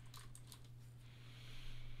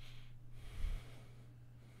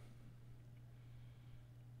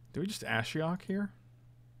 Do we just Ashiok here?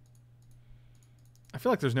 I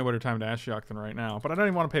feel like there's no better time to Ashiok than right now, but I don't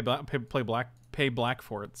even want to pay black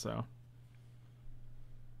for it, so.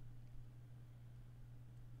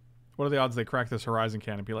 What are the odds they crack this Horizon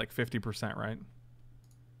Canopy? Like 50%, right?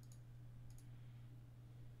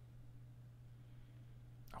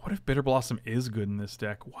 What if Bitter Blossom is good in this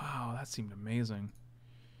deck? Wow, that seemed amazing.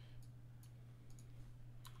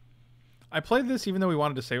 I played this even though we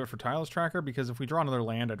wanted to save it for Tireless Tracker, because if we draw another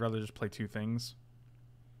land, I'd rather just play 2 things.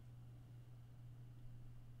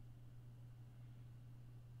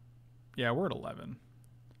 Yeah, we're at 11.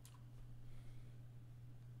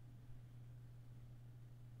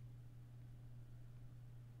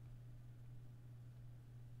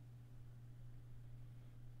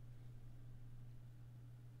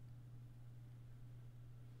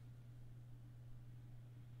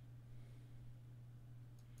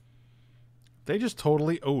 They just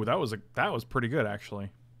totally... Oh, that was pretty good,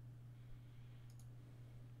 actually.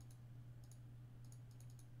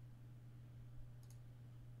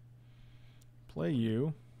 Play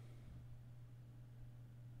you.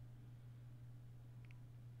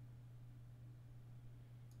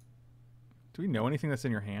 Do we know anything that's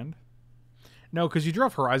in your hand? No, because you drew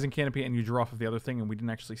off Horizon Canopy and you drew off of the other thing, and we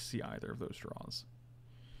didn't actually see either of those draws.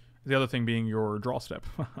 The other thing being your draw step.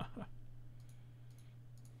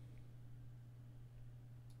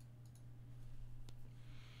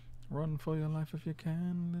 Run for your life if you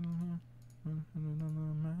can, little.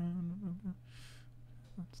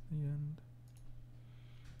 That's the end.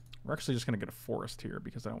 We're actually just going to get a forest here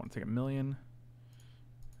because I don't want to take 1,000,000.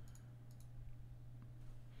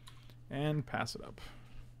 And pass it up.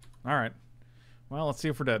 Alright. Well, let's see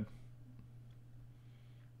if we're dead.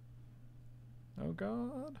 Oh,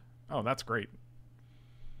 God. Oh, that's great.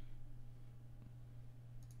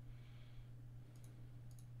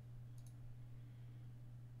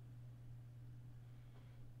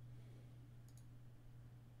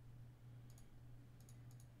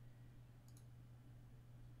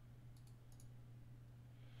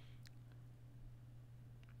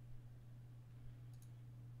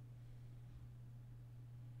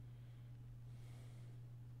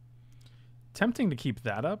 Tempting to keep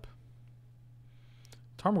that up.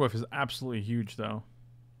 Tarmogoyf is absolutely huge, though.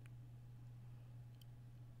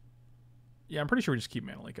 Yeah, I'm pretty sure we just keep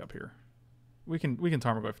Mana Leak up here. We can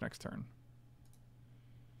Tarmogoyf next turn.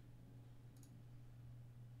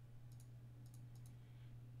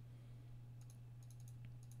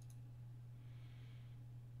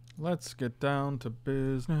 Let's get down to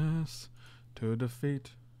business to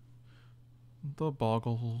defeat the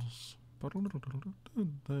Boggles.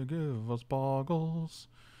 They give us Boggles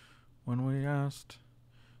when we asked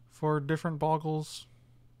for different Boggles.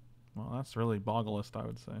 Well, that's really Bogglist, I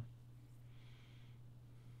would say.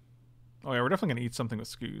 Oh yeah, we're definitely gonna eat something with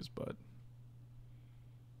Skoos, but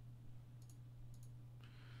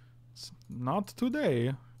not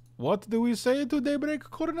today. What do we say to Daybreak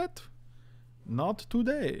Coronet? Not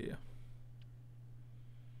today.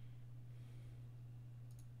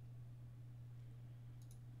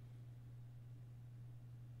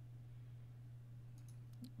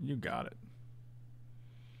 You got it.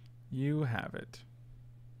 You have it.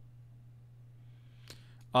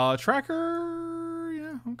 Tracker,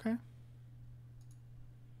 yeah, okay.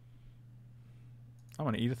 I'm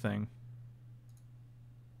gonna eat a thing.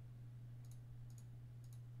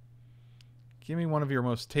 Give me one of your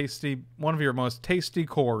most tasty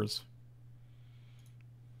cores.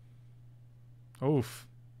 Oof.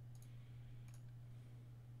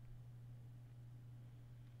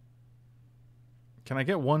 Can I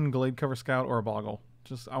get one Glade Cover Scout or a Boggle?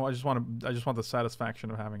 I just want the satisfaction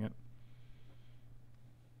of having it.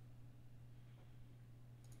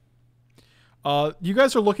 You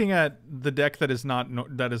guys are looking at the deck that is not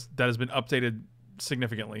that has been updated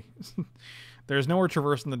significantly. There's nowhere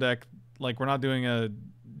Traverse in the deck. Like, we're not doing a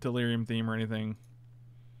Delirium theme or anything.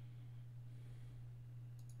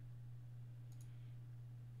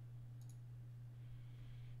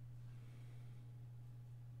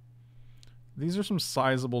 These are some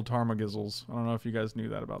sizable Tarmogizzles. I don't know if you guys knew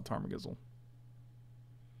that about Tarmogizzle.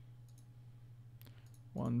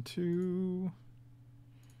 1, 2.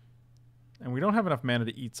 And we don't have enough mana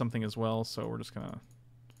to eat something as well, so we're just gonna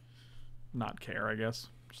not care, I guess.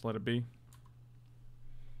 Just let it be.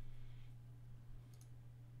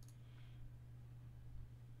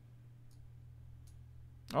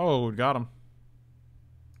 Oh, got him.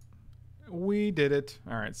 We did it.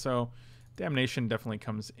 All right, so Damnation definitely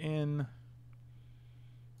comes in.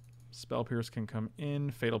 Spell Pierce can come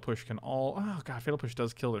in. Fatal Push can all... Oh, God, Fatal Push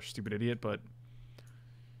does kill their stupid idiot, but...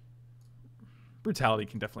 Brutality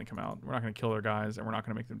can definitely come out. We're not going to kill their guys, and we're not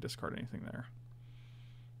going to make them discard anything there.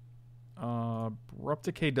 Abrupt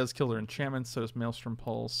Decay does kill their enchantments, so does Maelstrom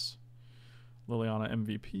Pulse. Liliana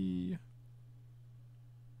MVP.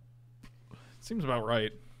 Seems about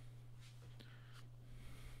right.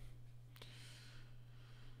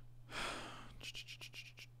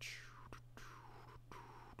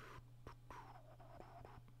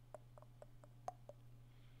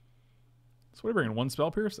 So what are you bringing? One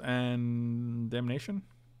Spell Pierce and Damnation?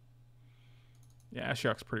 Yeah,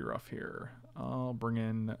 Ashiok's pretty rough here. I'll bring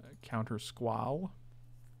in Counter Squall.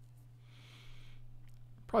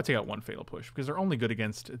 Probably take out one Fatal Push because they're only good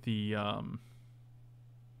against the...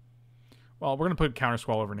 Well, we're going to put Counter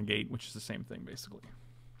Squall over Negate, which is the same thing, basically.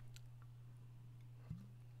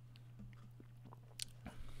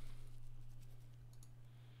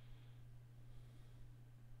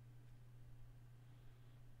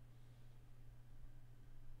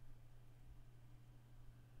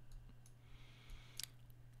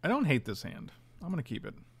 I don't hate this hand. I'm going to keep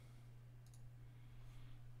it.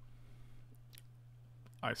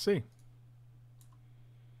 I see.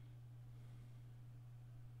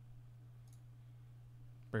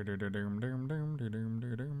 What do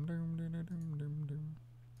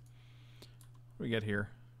we get here?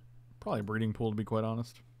 Probably a breeding pool, to be quite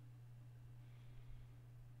honest.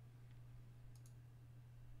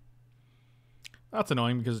 That's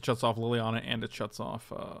annoying because it shuts off Liliana and it shuts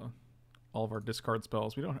off all of our discard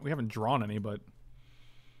spells. We haven't drawn any, but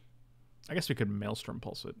I guess we could Maelstrom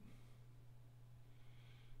Pulse it.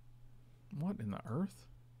 What in the earth?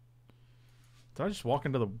 Did I just walk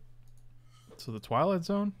into the Twilight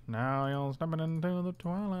Zone? Now y'all stepping into the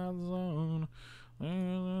Twilight Zone.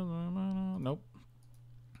 Nope.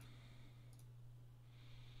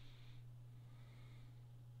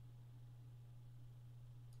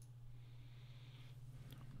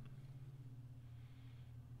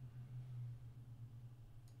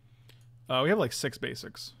 We have like 6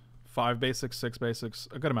 basics. 5 basics, 6 basics.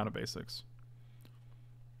 A good amount of basics.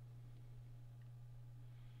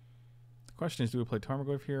 The question is, do we play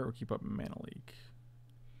Tarmogoyf here or keep up Mana Leak?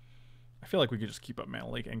 I feel like we could just keep up Mana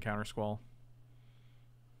Leak and Counter Squall.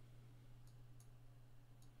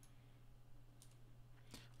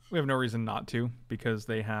 We have no reason not to because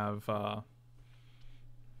they have...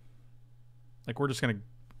 like, we're just going to...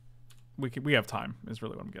 We have time is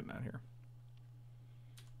really what I'm getting at here.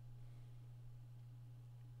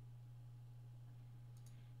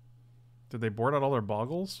 Did they board out all their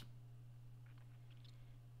boggles?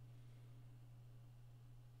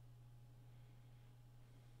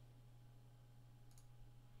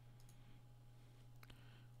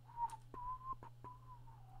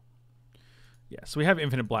 Yeah, so we have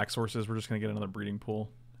infinite black sources. We're just going to get another breeding pool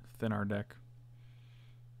within our deck.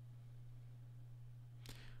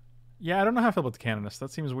 Yeah, I don't know how I feel about the Canonist.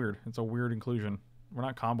 That seems weird. It's a weird inclusion. We're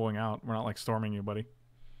not comboing out. We're not like storming you, buddy.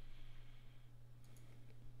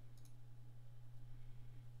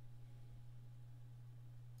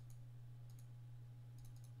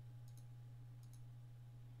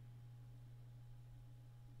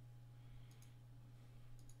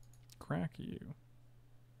 Crack you.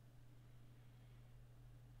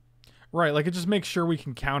 Right, like it just makes sure we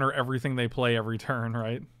can counter everything they play every turn,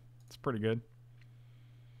 right? It's pretty good.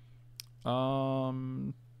 Tassagray?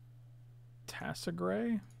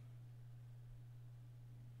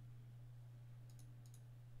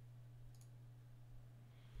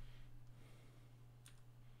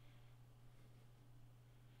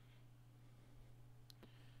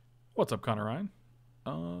 What's up, Connor Ryan?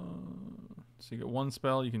 So you get one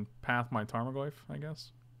spell, you can path my Tarmogoyf, I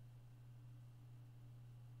guess.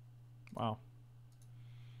 Wow.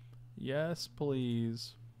 Yes,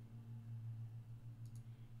 please.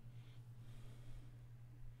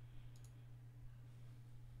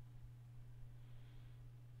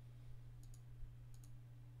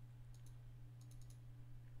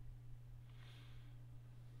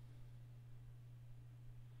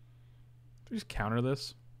 Do we just counter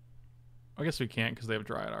this? I guess we can't because they have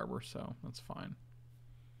Dryad Arbor, so that's fine.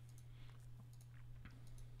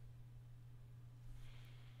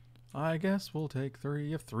 I guess we'll take 3.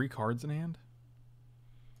 You have 3 cards in hand?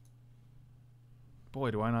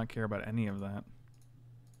 Boy, do I not care about any of that.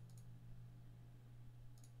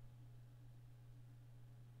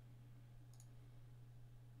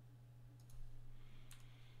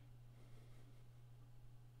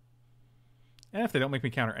 And if they don't make me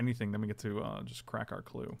counter anything, then we get to just crack our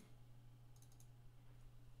clue.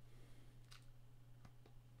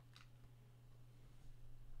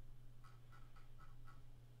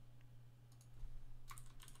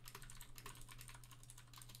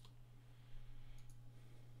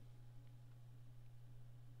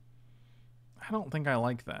 I don't think I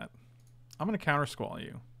like that. I'm going to counter squall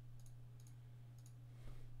you.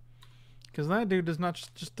 Because that dude does not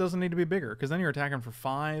just doesn't need to be bigger. Because then you're attacking for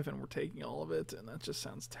 5 and we're taking all of it. And that just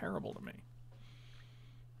sounds terrible to me.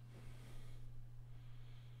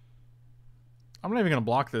 I'm not even going to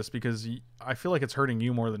block this because I feel like it's hurting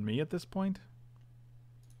you more than me at this point.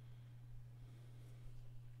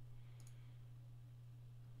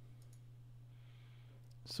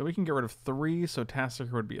 So we can get rid of 3. So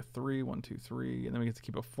Tassicker would be a 3. 1, 2, 3. And then we get to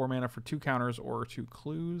keep a 4 mana for 2 counters or 2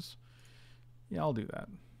 clues. Yeah, I'll do that.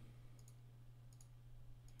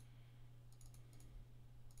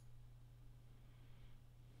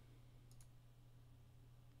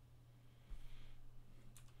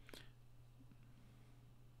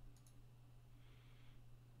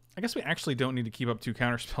 I guess we actually don't need to keep up 2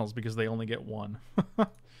 counter spells because they only get 1.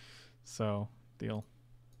 So, deal.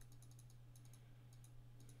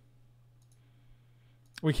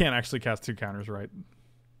 We can't actually cast 2 counters, right?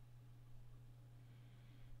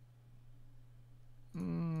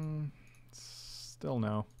 Still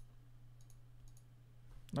no.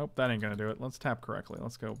 Nope, that ain't gonna do it. Let's tap correctly.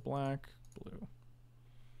 Let's go black, blue.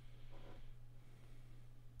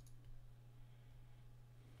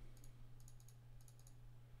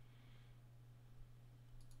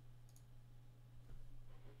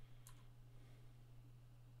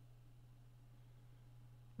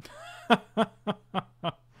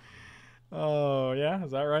 Oh, yeah?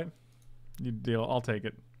 Is that right? You deal. I'll take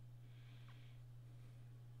it.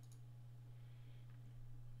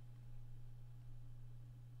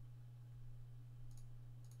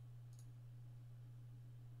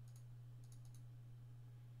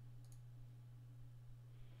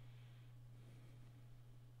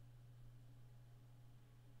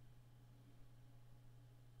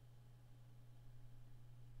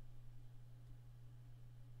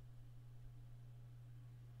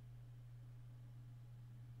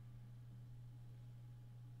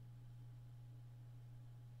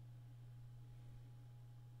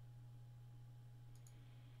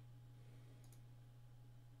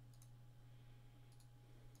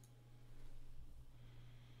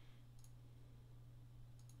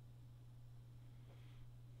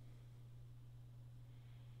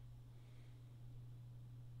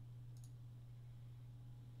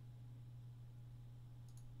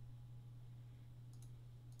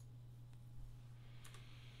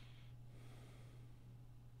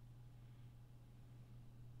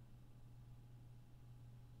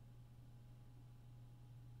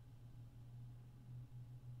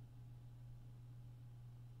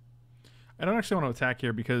 I don't actually want to attack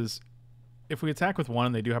here because if we attack with 1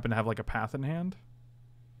 and they do happen to have like a path in hand,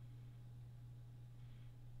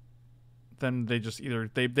 then they just either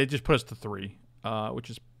they just put us to 3, which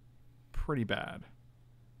is pretty bad.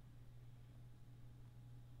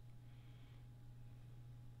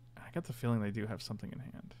 I get the feeling they do have something in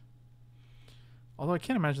hand. Although I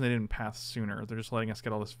can't imagine they didn't path sooner. They're just letting us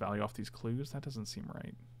get all this value off these clues. That doesn't seem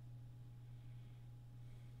right.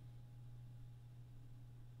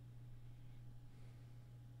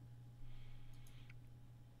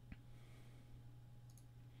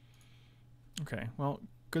 Okay, well,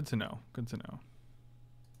 good to know. Good to know.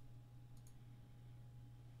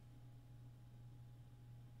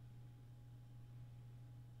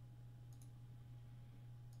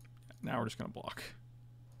 Now we're just going to block.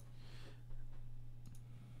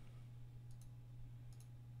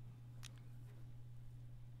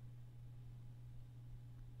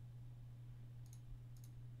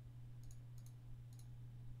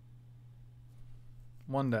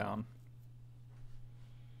 One down.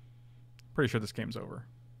 Pretty sure this game's over.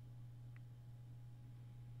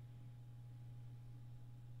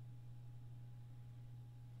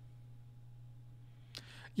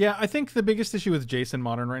 Yeah, I think the biggest issue with Jace in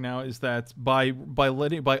Modern right now is that by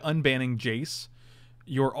unbanning Jace,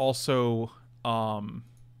 you're also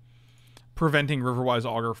preventing Riverwise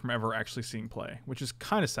Augur from ever actually seeing play, which is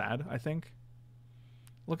kind of sad, I think.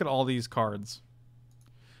 Look at all these cards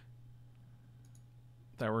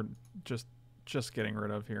that we're just getting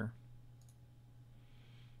rid of here.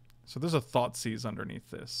 So there's a Thoughtseize underneath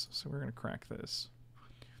this. So we're going to crack this. 1,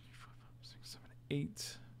 2, 3, 4, 5, 6, 7,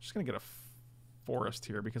 8. Just going to get a forest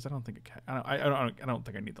here because I don't think I don't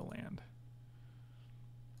think I need the land.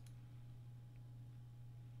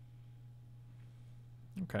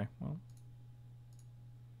 Okay, well.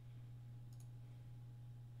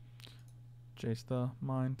 Jace the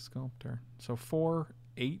Mind Sculptor. So 4,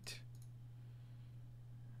 8.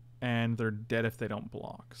 And they're dead if they don't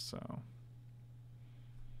block, so.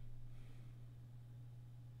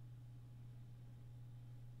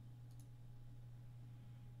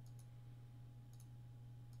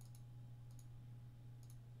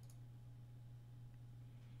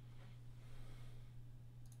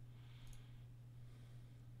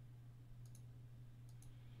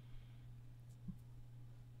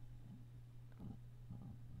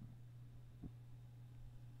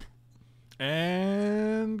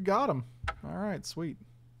 And got him. All right, sweet.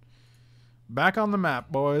 Back on the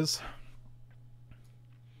map, boys.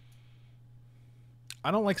 I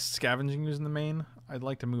don't like scavenging using the main. I'd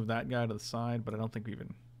like to move that guy to the side, but I don't think we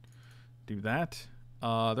even do that.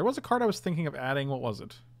 There was a card I was thinking of adding. What was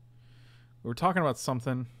it? We were talking about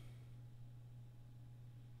something.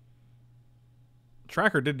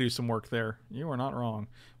 Tracker did do some work there. You are not wrong.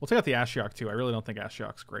 We'll take out the Ashiok too. I really don't think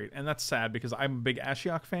Ashiok's great. And that's sad because I'm a big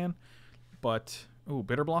Ashiok fan. But, ooh,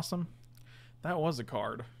 Bitter Blossom. That was a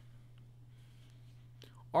card.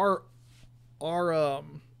 Oh,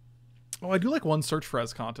 I do like one Search for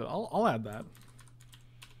Azcanta. I'll add that.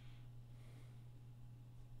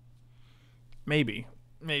 Maybe.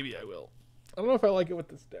 Maybe I will. I don't know if I like it with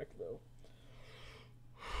this deck, though.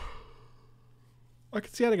 I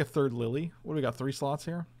could see adding a third Lily. What do we got, 3 slots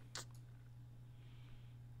here?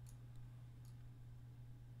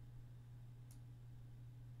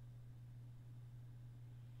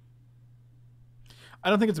 I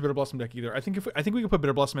don't think it's a Bitter Blossom deck either. I think we could put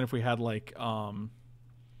Bitter Blossom in if we had like a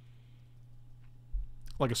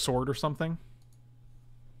sword or something.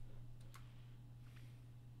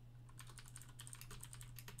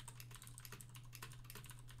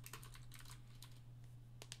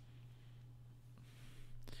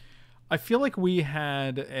 I feel like we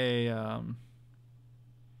had a I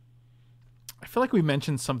feel like we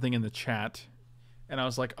mentioned something in the chat and I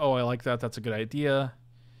was like, "Oh, I like that. That's a good idea."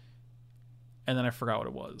 And then I forgot what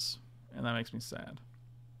it was. And that makes me sad.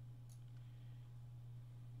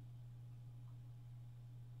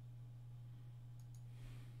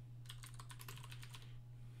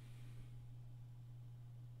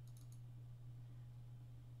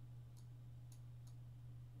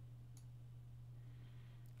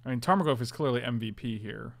 I mean, Tarmogoyf is clearly MVP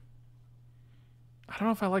here. I don't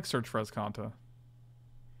know if I like Search for Azcanta.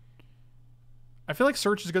 I feel like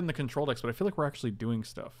Search is good in the control decks, but I feel like we're actually doing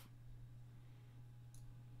stuff.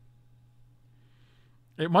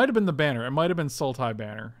 It might have been the banner. It might have been Sultai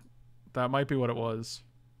banner. That might be what it was.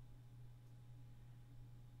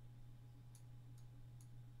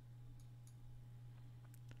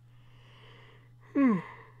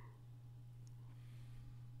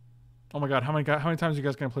 Oh my god, how many times are you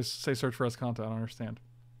guys gonna say Search for Azcanta? I don't understand.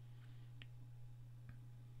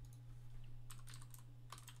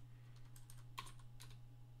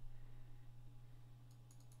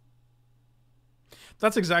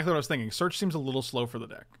 That's exactly what I was thinking. Search seems a little slow for the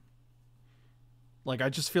deck. Like, I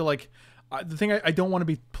just feel like the thing I don't want to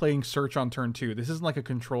be playing Search on turn 2. This isn't like a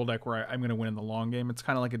control deck where I'm going to win in the long game. It's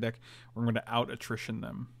kind of like a deck where I'm going to out-attrition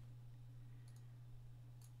them.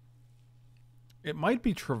 It might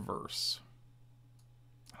be Traverse.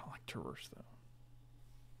 I don't like Traverse, though.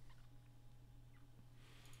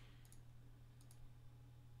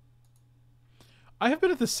 I have been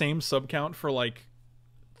at the same sub count for like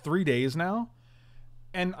 3 days now.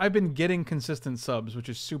 And I've been getting consistent subs, which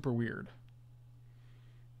is super weird.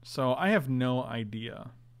 So I have no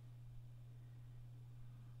idea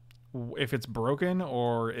if it's broken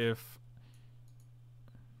or if...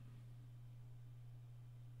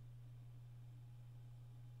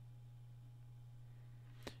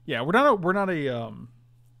 Yeah, we're not a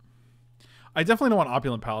I definitely don't want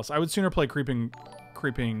Opulent Palace. I would sooner play Creeping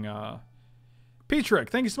Petrick,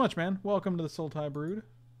 thank you so much, man. Welcome to the Sultai Brood.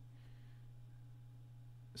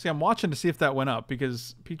 See, I'm watching to see if that went up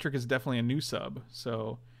because Petrick is definitely a new sub,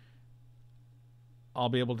 so I'll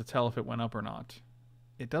be able to tell if it went up or not.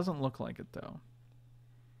 It doesn't look like it, though.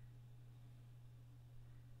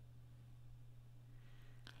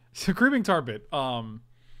 So, Creeping Tar Pit.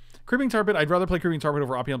 Creeping Tar Pit, I'd rather play Creeping Tar Pit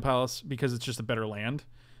over Opulent Palace because it's just a better land.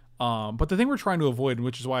 But the thing we're trying to avoid,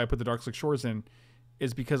 which is why I put the Darkslick Shores in,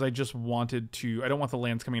 is because I just wanted to... I don't want the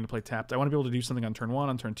lands coming into play tapped. I want to be able to do something on turn 1,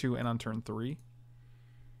 on turn 2, and on turn 3.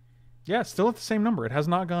 Yeah, it's still at the same number. It has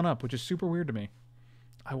not gone up, which is super weird to me.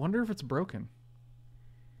 I wonder if it's broken.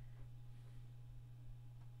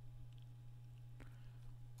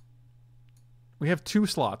 We have 2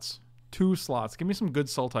 slots. 2 slots. Give me some good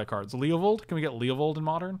Sultai cards. Leovold? Can we get Leovold in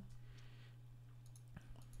Modern?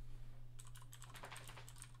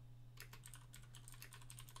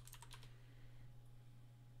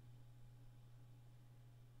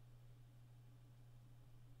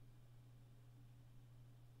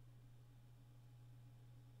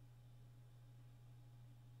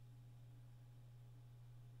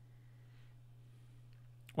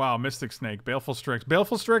 Wow, Mystic Snake, Baleful Strix.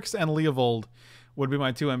 Baleful Strix and Leovold would be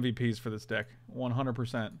my two MVPs for this deck.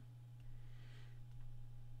 100%.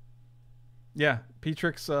 Yeah,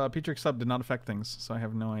 Petrix sub did not affect things, so I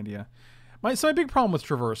have no idea. My big problem with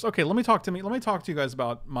Traverse. Okay, let me talk to you guys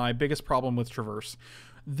about my biggest problem with Traverse.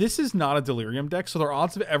 This is not a Delirium deck, so their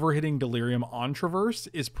odds of ever hitting Delirium on Traverse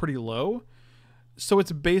is pretty low. So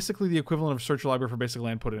it's basically the equivalent of search your library for basic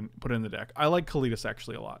land put in the deck. I like Kalitas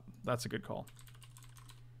actually a lot. That's a good call.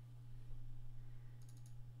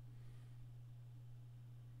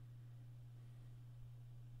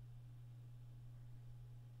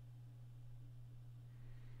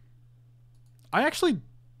 I actually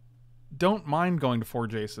don't mind going to 4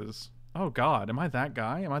 Jaces. Oh god, am I that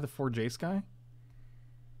guy? Am I the 4 Jace guy?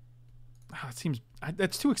 It seems...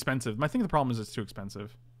 That's too expensive. I think the problem is it's too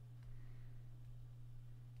expensive.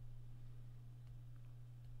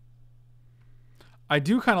 I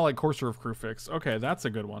do kind of like Courser of Crufix. Okay, that's a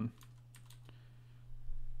good one.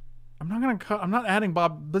 I'm not gonna cut... I'm not adding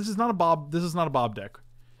Bob... This is not a Bob... This is not a Bob deck.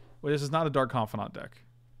 Well, this is not a Dark Confidant deck.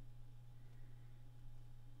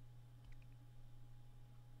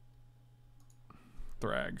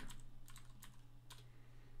 Thrag.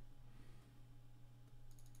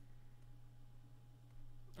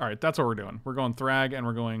 All right, that's what we're doing. We're going Thrag and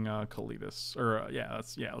we're going Kalitas. Or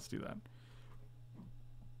let's do that.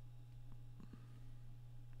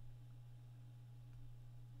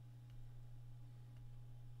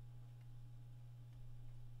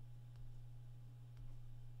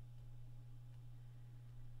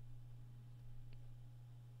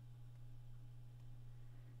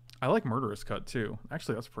 I like Murderous Cut too.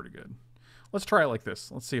 Actually, that's pretty good. Let's try it like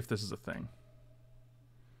this. Let's see if this is a thing.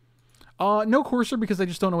 No Courser because I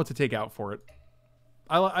just don't know what to take out for it.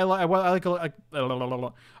 I like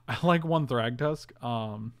one Thragtusk.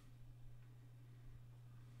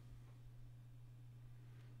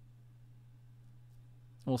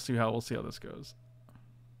 We'll see how this goes.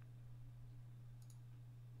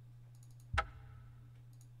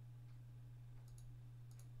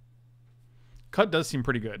 Cut does seem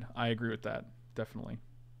pretty good. I agree with that. Definitely.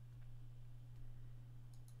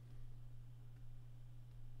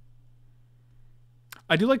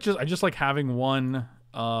 I just like having one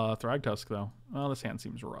Thragtusk though. Oh, this hand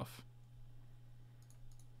seems rough.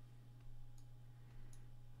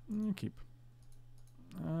 Keep.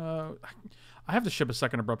 I have to ship a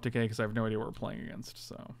second Abrupt Decay because I have no idea what we're playing against,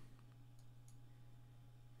 so.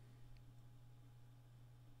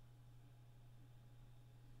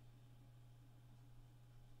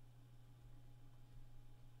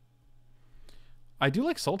 I do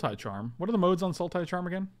like Sultai Charm. What are the modes on Sultai Charm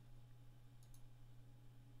again?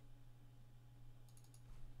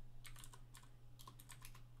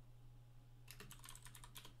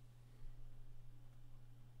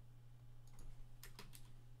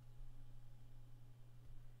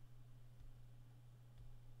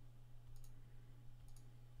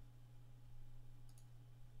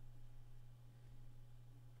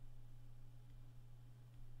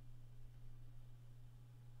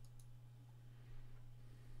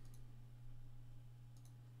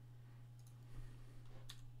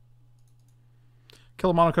 Kill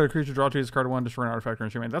a monocolored creature, draw 2, discard 1, destroy an artifact or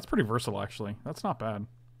enchantment. That's pretty versatile, actually. That's not bad.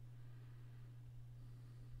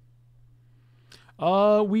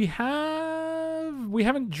 We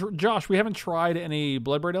haven't, Josh, we haven't tried any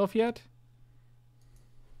Bloodbraid Elf yet.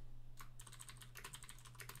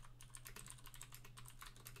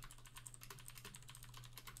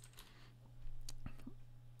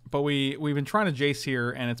 But we've been trying to Jace here,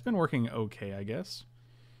 and it's been working okay, I guess.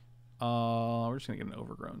 We're just gonna get an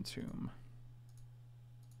Overgrown Tomb.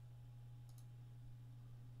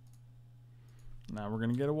 Now we're going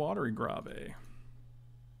to get a Watery Grave.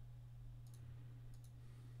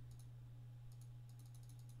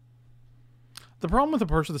 The problem with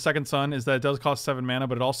Approach of the Second Sun is that it does cost 7 mana,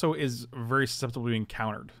 but it also is very susceptible to being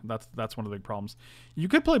countered. That's one of the big problems. You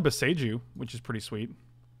could play Boseiju, which is pretty sweet.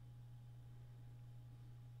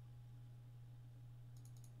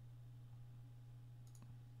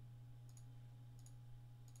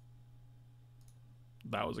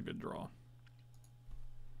 That was a good draw.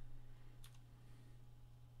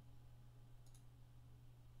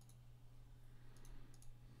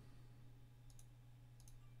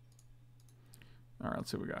 All right,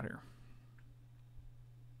 let's see what we got here.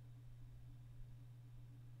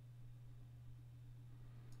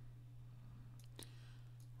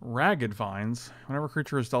 Ragged Vines. Whenever a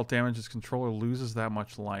creature is dealt damage, its controller loses that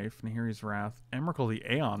much life. Nahiri's Wrath. Emrakul the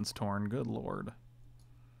Aeon's Torn. Good lord.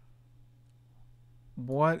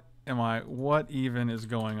 What even is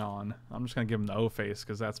going on? I'm just going to give him the O face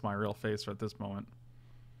because that's my real face at this moment.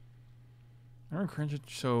 I don't cringe it.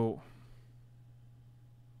 So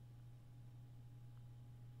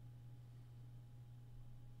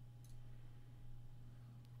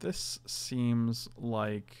this seems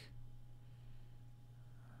like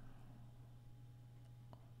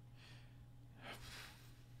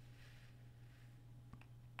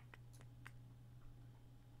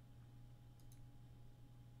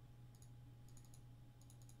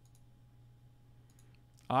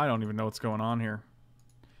I don't even know what's going on here.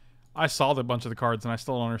 I saw the bunch of the cards and I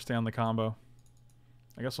still don't understand the combo.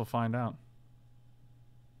 I guess we'll find out.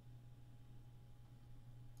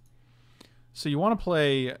 So you want to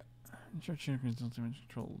play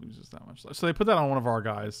control loses that much. So they put that on one of our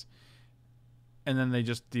guys. And then they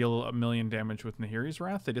just deal 1,000,000 damage with Nahiri's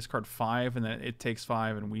Wrath. They discard 5 and then it takes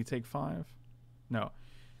 5 and we take 5. No.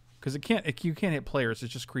 Because you can't hit players,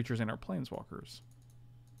 it's just creatures and our planeswalkers.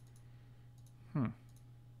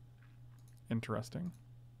 Interesting.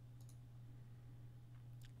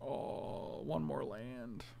 Oh, one more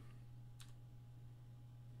land.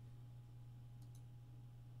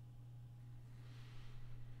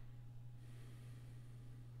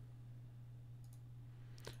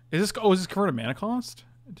 Is this converted mana cost?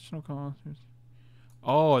 Additional cost.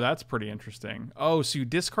 Oh, that's pretty interesting. Oh, so you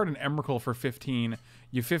discard an Emrakul for 15.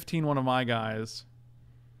 You 15 one of my guys.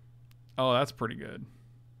 Oh, that's pretty good.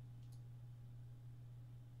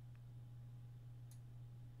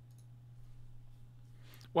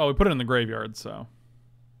 Well, we put it in the graveyard, so.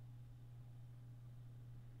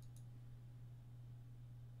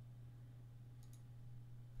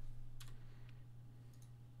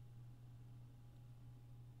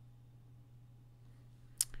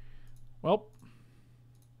 Well.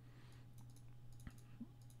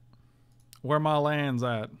 Where my land's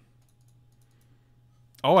at.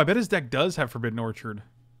 Oh, I bet his deck does have Forbidden Orchard.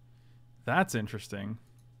 That's interesting.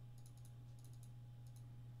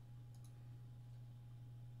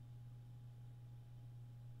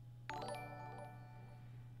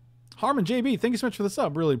 Harmon JB, thank you so much for the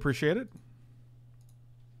sub. Really appreciate it.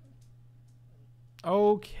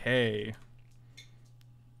 Okay.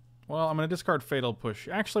 Well, I'm going to discard Fatal Push.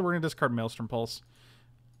 Actually, we're going to discard Maelstrom Pulse.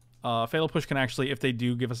 Fatal Push can actually, if they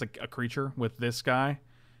do give us a creature with this guy,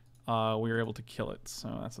 we are able to kill it.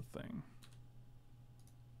 So that's a thing.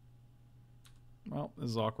 Well, this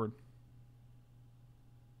is awkward.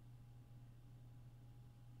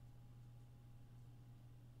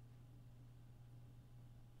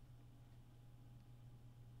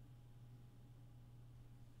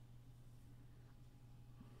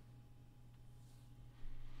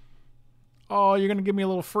 Oh, you're going to give me a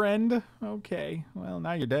little friend? Okay. Well,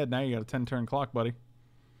 now you're dead. Now you got a 10-turn clock, buddy.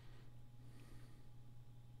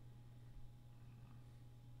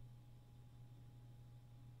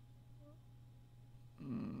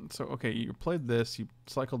 So, okay, you played this. You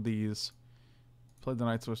cycled these. Played the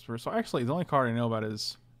Night's Whisperer. So, actually, the only card I know about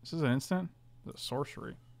is... This is an instant? The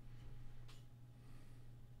Sorcery.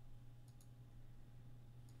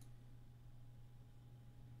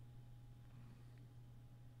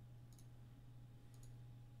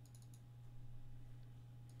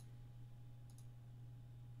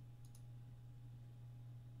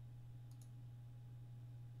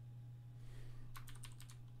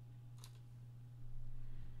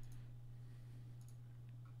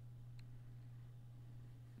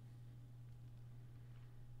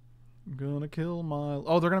 Gonna kill my...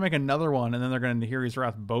 Oh, they're gonna make another one, and then they're gonna Nahiri's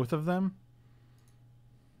Wrath both of them?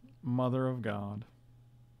 Mother of God.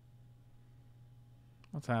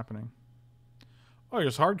 What's happening? Oh, you're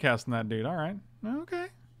just hardcasting that dude. Alright. Okay.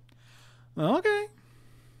 Okay.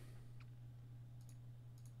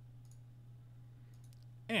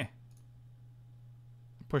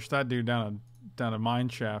 Push that dude down a mine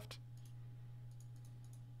shaft.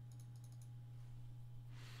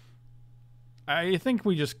 I think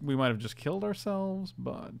we might have just killed ourselves,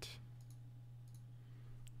 but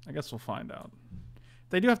I guess we'll find out.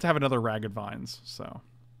 They do have to have another Ragged Vines, so.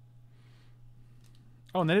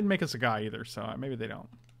 Oh, and they didn't make us a guy either, so maybe they don't.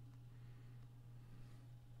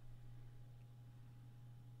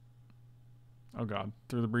 Oh god,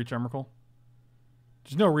 Through the Breach Emrakul?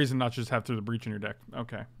 There's no reason not to just have Through the Breach in your deck.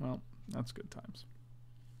 Okay, well, that's good times.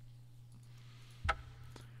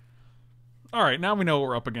 Alright, now we know what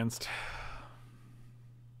we're up against.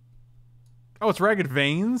 Oh, it's Ragged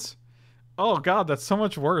Veins? Oh, God, that's so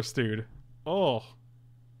much worse, dude. Oh.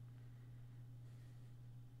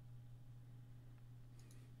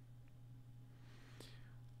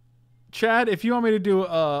 Chad, if you want me to do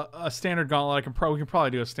a standard gauntlet, we can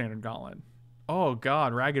probably do a standard gauntlet. Oh,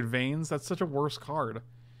 God, Ragged Veins? That's such a worse card.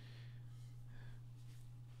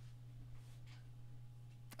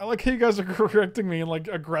 I like how you guys are correcting me and like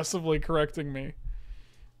aggressively correcting me.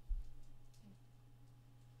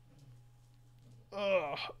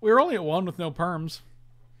 Ugh. We were only at 1 with no perms.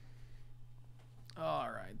 All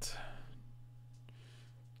right.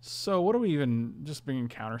 So what are we even just bringing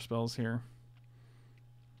counter spells here?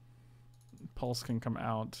 Pulse can come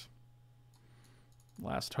out.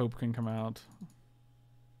 Last Hope can come out.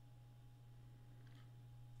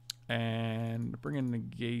 And bring in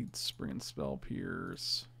Negates, bring in Spell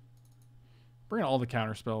Pierce. Bring in all the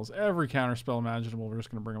counter spells. Every counter spell imaginable, we're just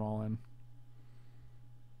going to bring them all in.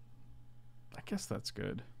 I guess that's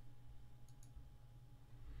good.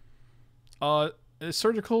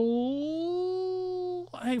 Surgical...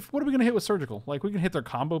 Hey, what are we going to hit with Surgical? Like, we can hit their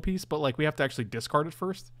combo piece, but like we have to actually discard it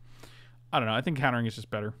first. I don't know. I think countering is just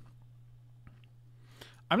better.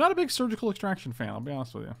 I'm not a big Surgical Extraction fan, I'll be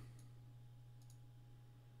honest with you.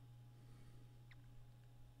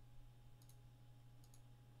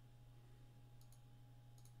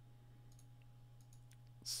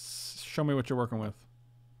 Show me what you're working with.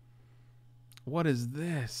 What is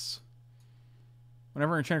this?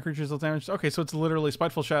 Whenever enchanted creatures deal damage. Okay, so it's literally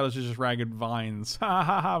Spiteful Shadows is just Ragged Vines. Ha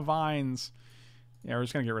ha ha, vines. Yeah, we're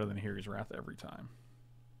just going to get rid of the Nahiri's Wrath every time.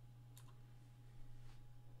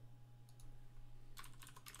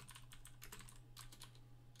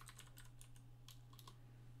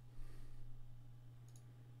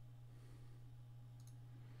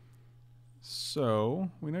 So,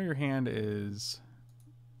 we know your hand is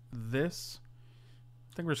this.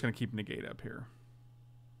 I think we're just going to keep Negate up here.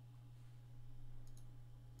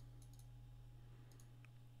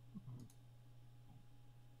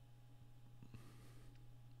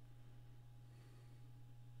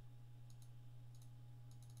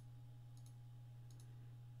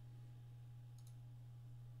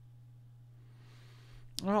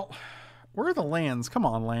 Well, where are the lands? Come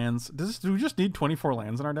on, lands. Do we just need 24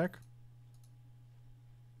 lands in our deck?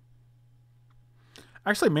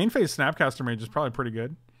 Actually, main phase Snapcaster Mage is probably pretty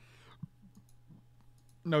good.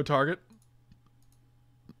 No target.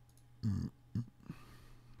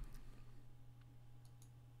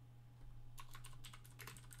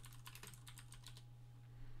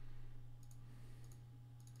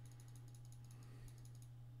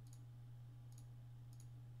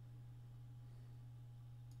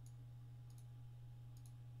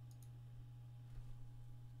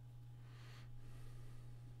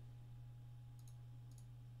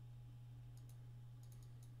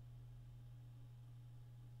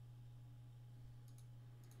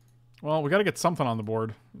 Well, we got to get something on the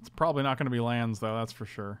board. It's probably not going to be lands, though. That's for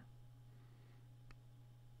sure.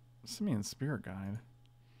 Simian Spirit Guide.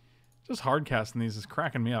 Just hard casting these is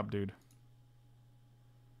cracking me up, dude.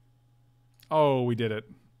 Oh, we did it.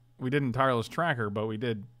 We didn't Tireless Tracker, but we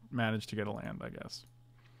did manage to get a land, I guess.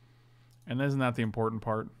 And isn't that the important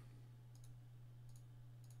part?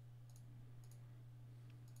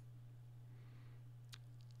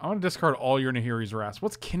 I want to discard all your Nahiri's Wrath.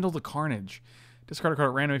 What's Kindle the Carnage? Discard a card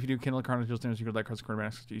at random. If you do Kindle the Carnage, deals damage, you go to that card's card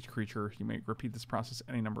next to each creature. You may repeat this process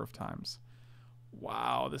any number of times.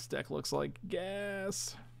 Wow, this deck looks like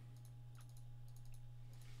gas.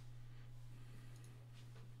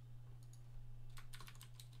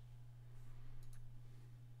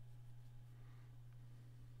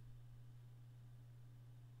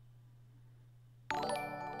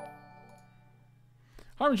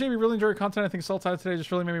 Harm JB, really enjoy your content. I think Sultai today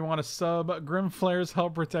just really made me want to sub. Grim Flares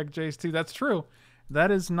help protect Jace too. That's true.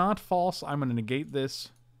 That is not false. I'm going to negate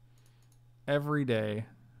this every day.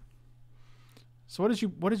 So where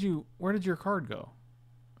did your card go?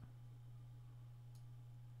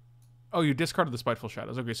 Oh, you discarded the Spiteful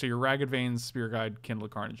Shadows. Okay, so your Ragged Veins, Spear Guide, Kindle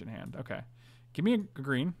Carnage in hand. Okay. Give me a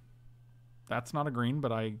green. That's not a green,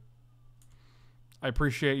 but I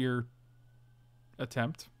appreciate your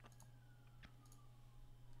attempt.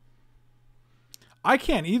 I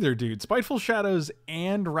can't either, dude. Spiteful Shadows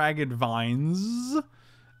and Ragged Vines,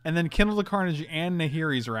 and then Kindle the Carnage and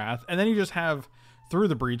Nahiri's Wrath, and then you just have Through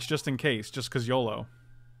the Breach just in case, just because YOLO.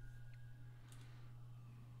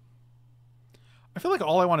 I feel like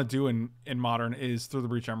all I want to do in Modern is Through the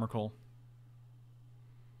Breach Emrakul.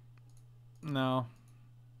 No.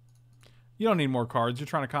 You don't need more cards. You're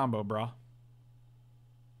trying to combo, bro.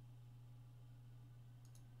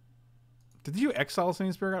 Did you exile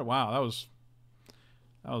Singing Spirit Guide? Wow, that was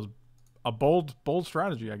a bold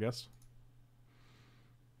strategy, I guess.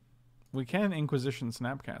 We can Inquisition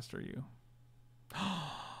Snapcaster you.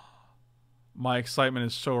 My excitement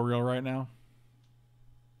is so real right now.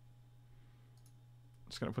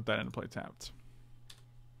 Just going to put that into play tapped.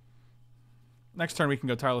 Next turn we can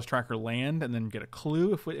go Tireless Tracker land and then get a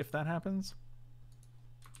clue if that happens.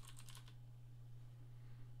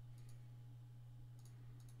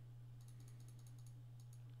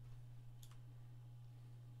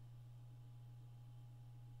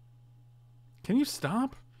 Can you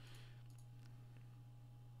stop?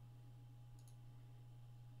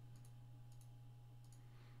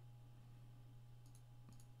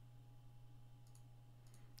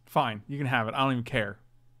 Fine, you can have it. I don't even care.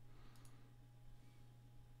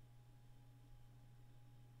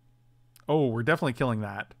 Oh, we're definitely killing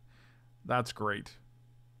that. That's great.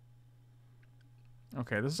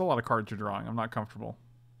 Okay, this is a lot of cards you're drawing. I'm not comfortable.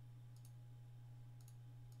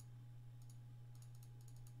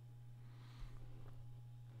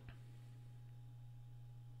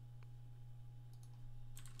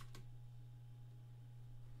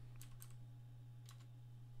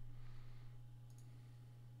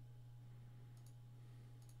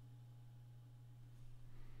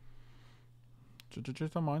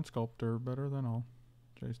 Just a mind sculptor, better than all.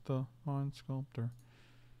 Just a mind sculptor.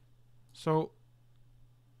 So,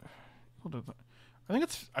 I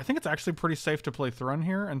think it's actually pretty safe to play Thrun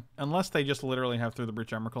here, and unless they just literally have Through the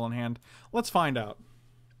Breach Emrakul in hand. Let's find out.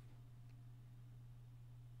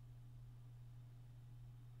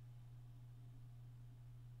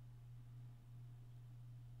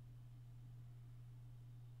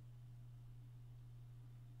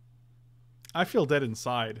 I feel dead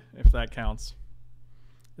inside, if that counts.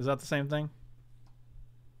 Is that the same thing?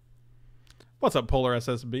 What's up, Polar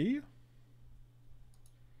SSB?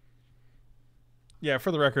 Yeah,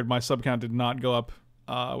 for the record, my sub count did not go up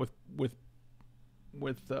with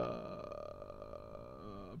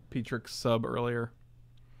Petrik's sub earlier.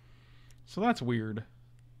 So that's weird.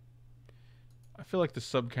 I feel like the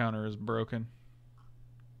sub counter is broken.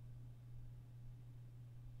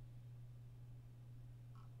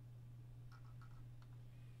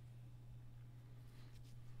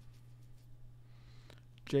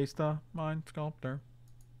 Jace the Mind Sculptor.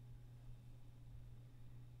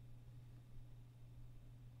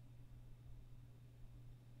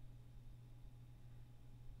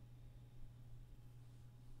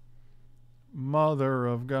 Mother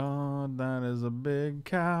of God, that is a big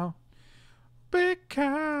cow. Big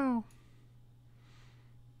cow.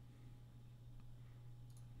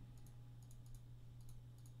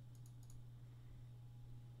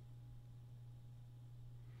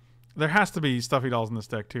 There has to be stuffy dolls in this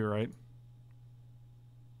deck too, right?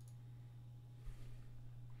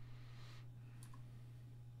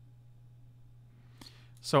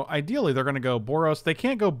 So ideally they're going to go Boros. They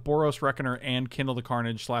can't go Boros Reckoner and Kindle the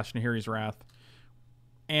Carnage / Nahiri's Wrath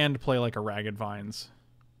and play like a Ragged Vines.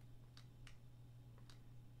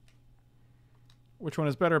 Which one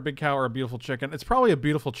is better, a big cow or a beautiful chicken? It's probably a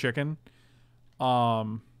beautiful chicken. But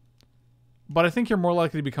I think you're more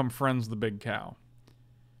likely to become friends with the big cow.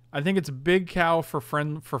 I think it's big cow for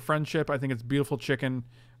friendship. I think it's beautiful chicken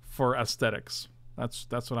for aesthetics. That's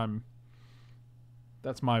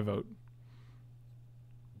my vote.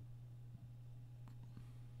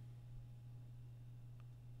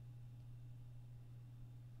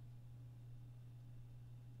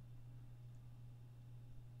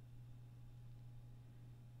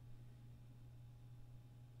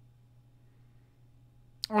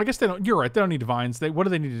 Oh, I guess they don't. You're right. They don't need divines. What do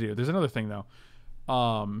they need to do? There's another thing though.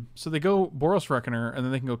 So they go Boros Reckoner, and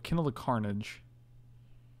then they can go Kindle the Carnage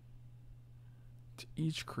to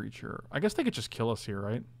each creature. I guess they could just kill us here,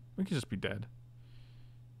 right? We could just be dead.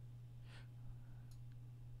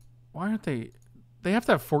 Why aren't they? They have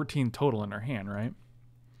to have 14 total in their hand, right?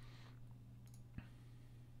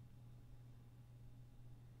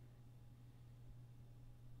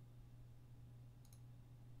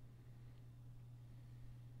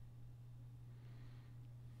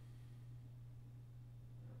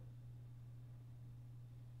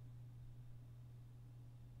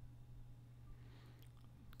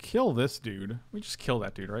 Kill this dude. We just kill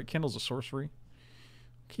that dude, right? Kindle's a sorcery.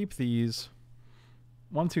 Keep these.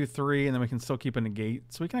 1, 2, 3, and then we can still keep a negate.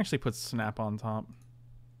 So we can actually put Snap on top.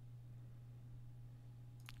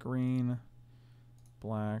 Green.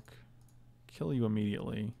 Black. Kill you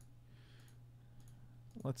immediately.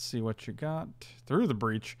 Let's see what you got. Through the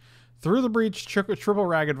Breach. Through the Breach, triple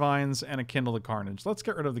Ragged Vines, and a Kindle the Carnage. Let's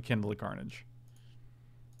get rid of the Kindle the Carnage.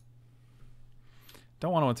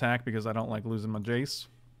 Don't want to attack because I don't like losing my Jace.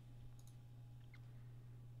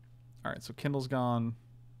 Alright, so Kindle's gone.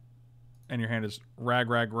 And your hand is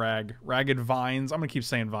Ragged Vines. I'm going to keep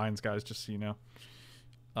saying Vines, guys, just so you know.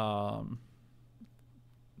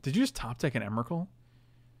 Did you just top deck an Emrakul?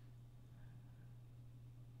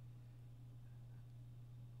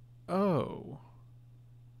 Oh.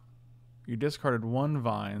 You discarded 1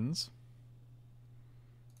 Vines.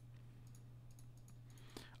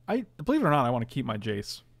 Believe it or not, I want to keep my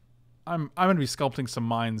Jace. I'm going to be sculpting some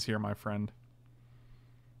minds here, my friend.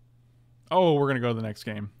 Oh, we're going to go to the next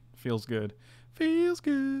game. Feels good. Feels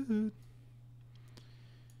good.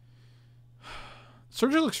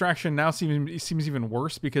 Surgical Extraction now seems even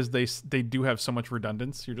worse because they do have so much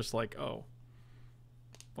redundance. You're just like, oh,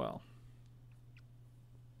 well.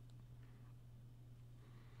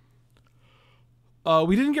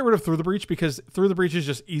 We didn't get rid of Through the Breach because Through the Breach is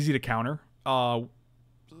just easy to counter.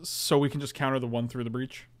 So we can just counter the one Through the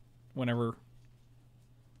Breach whenever.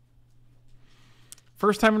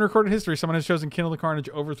 First time in recorded history, someone has chosen Kindle the Carnage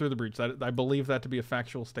over Through the Breach. I believe that to be a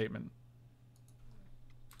factual statement.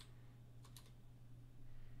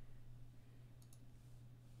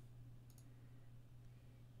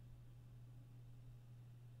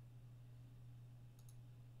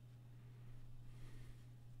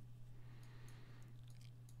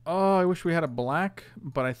 Oh, I wish we had a black,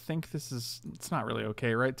 but I think it's not really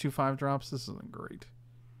okay, right? 2 5-drops. This isn't great.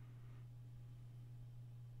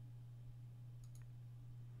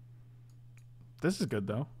 This is good,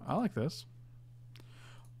 though. I like this.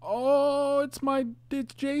 Oh, it's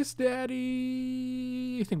Jace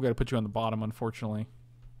Daddy. I think we got to put you on the bottom, unfortunately.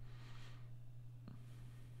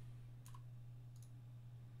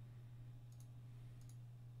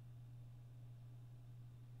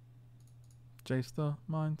 Jace the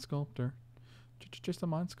Mind Sculptor. Jace the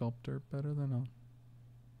Mind Sculptor. Better than all.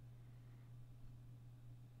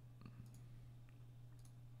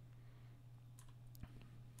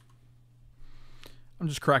 I'm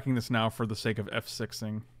just cracking this now for the sake of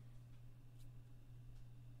F6ing.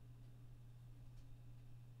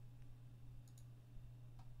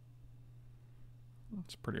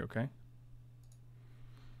 That's pretty okay.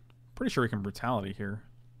 Pretty sure we can Brutality here.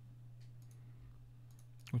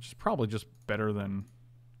 Which is probably just better than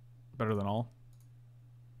all.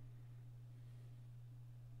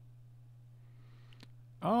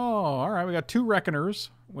 Oh, alright. We got 2 Reckoners,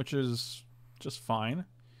 which is just fine.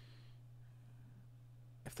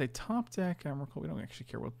 If they top deck Emrakul, we don't actually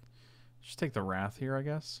care what. Just take the Wrath here, I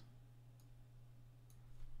guess.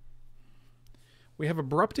 We have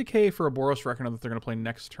Abrupt Decay for a Boros Reckoner that they're going to play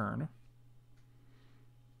next turn.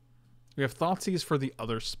 We have Thoughtseize for the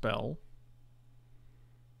other spell.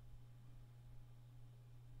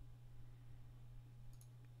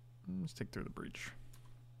 Let's take Through the Breach.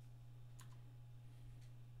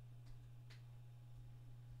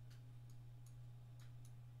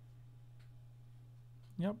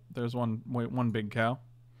 Yep, there's one big cow.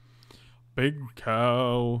 Big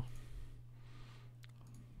cow.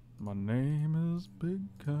 My name is Big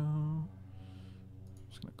Cow.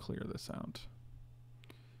 Just gonna clear this out.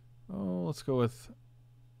 Oh, let's go with.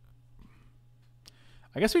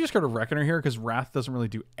 I guess we just go to Reckoner here because Wrath doesn't really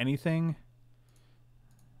do anything.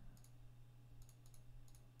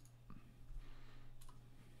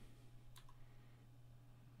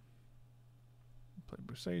 Play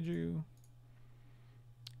Buseiju.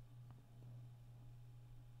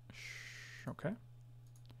 Okay.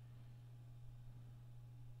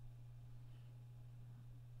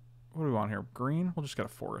 What do we want here? Green? We'll just get a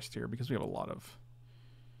forest here because we have a lot of...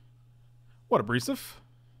 What, abrasive?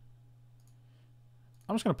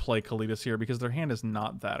 I'm just going to play Kalitas here because their hand is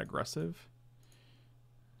not that aggressive.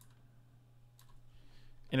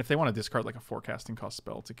 And if they want to discard like a forecasting cost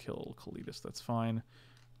spell to kill Kalitas, that's fine.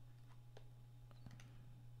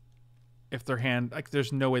 If their hand... like,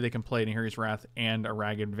 there's no way they can play Nahiri's Wrath and a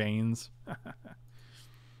Ragged Veins.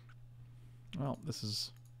 Well, this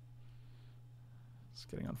is... it's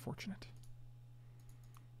getting unfortunate.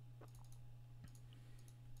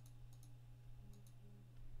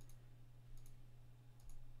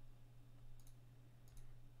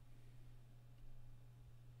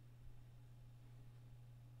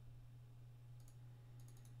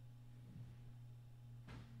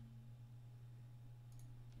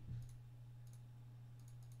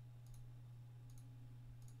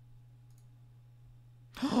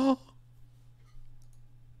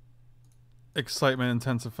 Excitement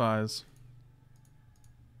intensifies.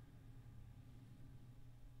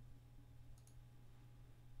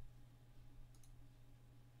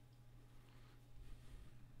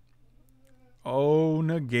 Oh,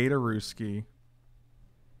 Negataruski.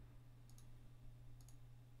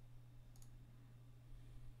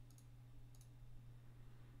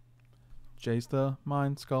 Jace the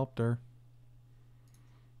Mind Sculptor.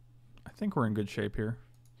 I think we're in good shape here.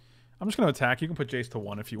 I'm just going to attack. You can put Jace to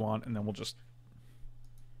 1 if you want, and then we'll just...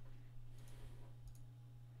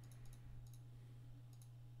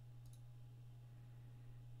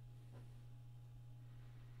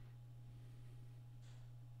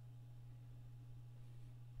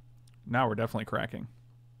 Now we're definitely cracking.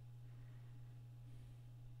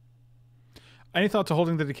 Any thought to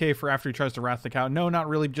holding the decay for after he tries to Wrath the Cow? No, not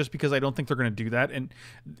really, just because I don't think they're going to do that, and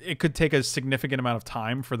it could take a significant amount of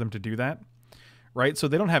time for them to do that, right? So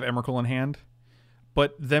they don't have Emrakul in hand,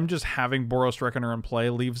 But them just having Boros Reckoner in play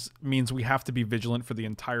means we have to be vigilant for the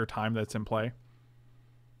entire time that's in play.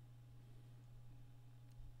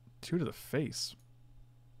 2 to the face.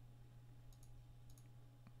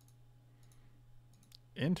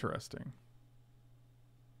 Interesting.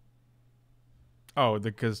 Oh,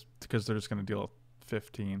 because they're just going to deal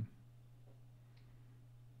 15.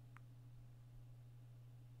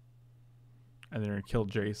 And they're going to kill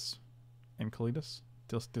Jace and Kalidas.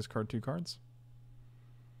 Discard 2 cards.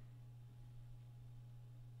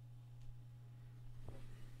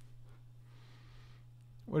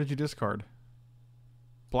 What did you discard?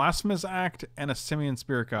 Blasphemous Act and a Simian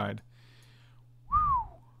Spirit Guide.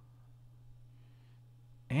 Whew.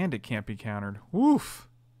 And it can't be countered. Woof.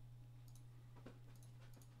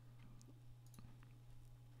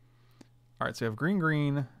 Alright, so we have green,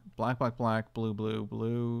 green, black, black, black, blue, blue,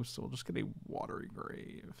 blue. So we'll just get a Watery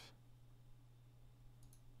Grave.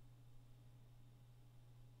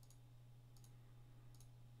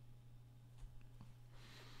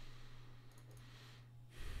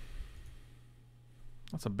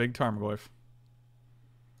 That's a big Tarmogoyf.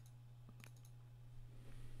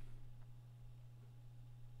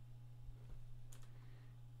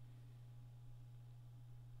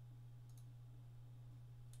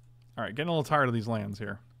 All right, getting a little tired of these lands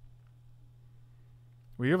here.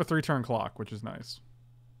 We have a 3-turn clock, which is nice.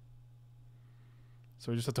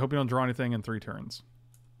 So we just have to hope you don't draw anything in 3 turns.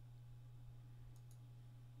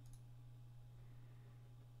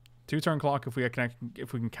 2-turn clock if we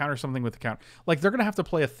can counter something with the count. Like, they're going to have to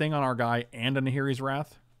play a thing on our guy and a Nahiri's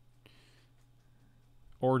Wrath.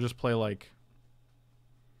 Or just play, like,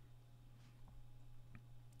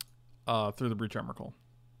 through the Breach Emrakul.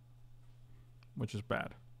 Which is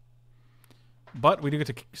bad. But we do get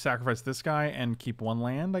to sacrifice this guy and keep 1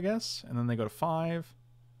 land, I guess. And then they go to 5.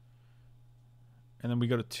 And then we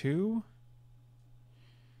go to 2.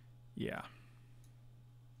 Yeah.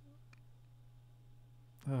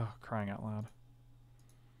 Oh, crying out loud.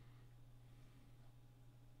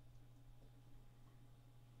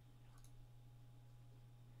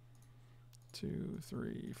 Two,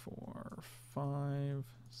 3, 4, 5,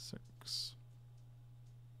 6.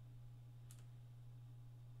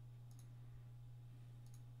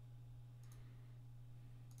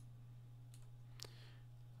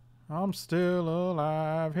 I'm still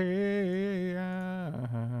alive here.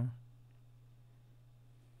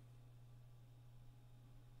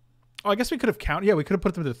 Oh, I guess we could have counted. Yeah, we could have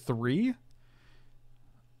put them to 3.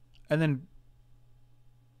 And then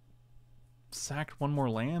sacked 1 more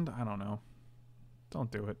land? I don't know. Don't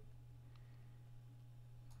do it.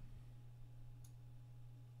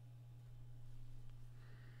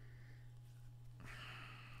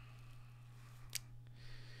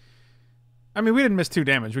 I mean, we didn't miss 2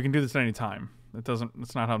 damage. We can do this at any time.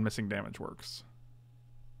 That's not how missing damage works.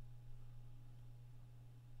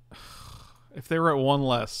 If they were at 1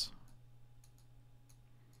 less.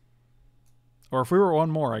 Or if we were at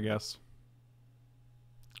 1 more, I guess.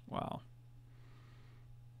 Wow.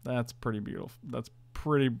 That's pretty beautiful. That's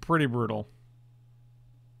pretty brutal.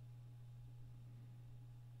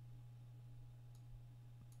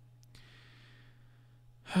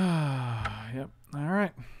 Yep. All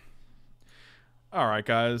right. All right,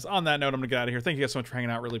 guys. On that note, I'm going to get out of here. Thank you guys so much for hanging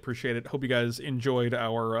out. Really appreciate it. Hope you guys enjoyed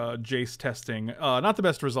our Jace testing. Not the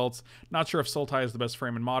best results. Not sure if Sultai is the best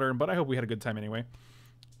frame in Modern, but I hope we had a good time anyway.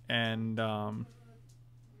 And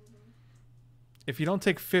if you don't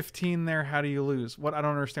take 15 there, how do you lose? What? I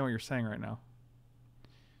don't understand what you're saying right now.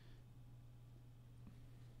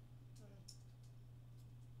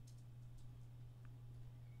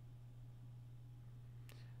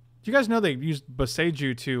 Do you guys know they used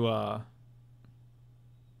Boseiju to...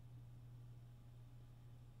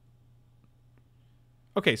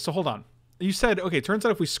 Okay, so hold on. You said, okay, turns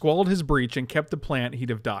out if we squalled his breach and kept the plant, he'd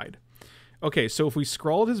have died. Okay, so if we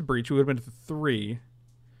scrawled his breach, we would have been to 3.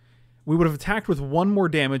 We would have attacked with 1 more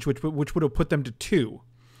damage, which would have put them to 2.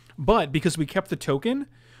 But because we kept the token,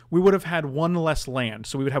 we would have had 1 less land.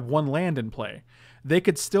 So we would have 1 land in play. They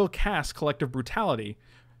could still cast Collective Brutality,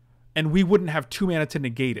 and we wouldn't have 2 mana to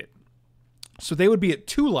negate it. So they would be at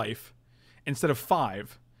 2 life instead of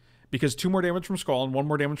 5, because 2 more damage from Skull and 1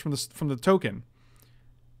 more damage from the token.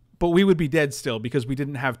 But we would be dead still because we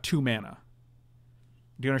didn't have 2 mana.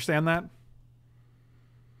 Do you understand that?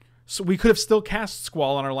 So we could have still cast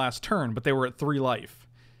Squall on our last turn, but they were at 3 life.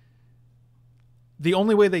 The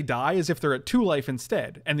only way they die is if they're at 2 life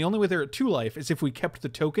instead. And the only way they're at 2 life is if we kept the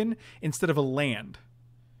token instead of a land.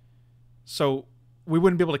 So we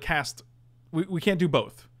wouldn't be able to cast... We can't do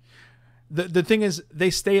both. The thing is,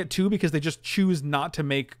 they stay at 2 because they just choose not to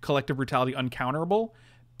make Collective Brutality uncounterable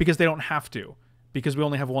because they don't have to. because we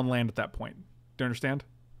only have one land at that point. Do you understand?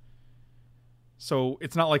 So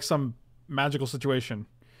it's not like some magical situation.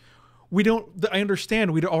 We don't. I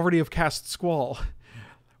understand. We'd already have cast Squall.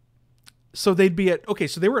 So they'd be at... Okay,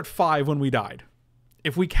 so they were at 5 when we died.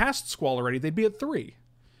 If we cast Squall already, they'd be at 3.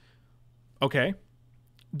 Okay.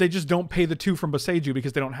 They just don't pay the 2 from Boseiju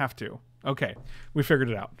because they don't have to. Okay. We figured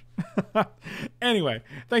it out. Anyway,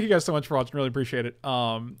 thank you guys so much for watching. Really appreciate it.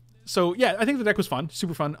 So yeah, I think the deck was fun.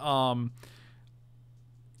 Super fun.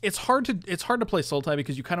 It's hard to play Sultai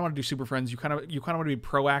because you kind of want to do Super Friends. You kind of want to be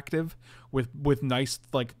proactive with nice,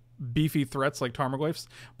 like, beefy threats like Tarmogoyfs,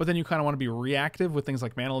 but then you kind of want to be reactive with things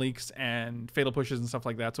like mana leaks and fatal pushes and stuff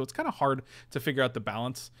like that. So it's kind of hard to figure out the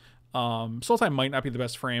balance. Sultai might not be the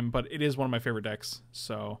best frame, but it is one of my favorite decks.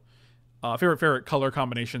 So favorite color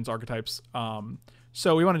combinations, archetypes.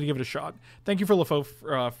 So we wanted to give it a shot. Thank you for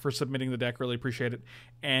Lepore for submitting the deck. Really appreciate it.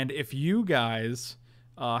 And if you guys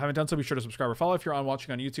haven't done so, be sure to subscribe or follow. If you're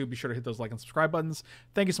watching on YouTube, be sure to hit those like and subscribe buttons.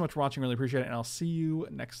 Thank you so much for watching. Really appreciate it. And I'll see you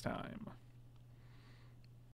next time.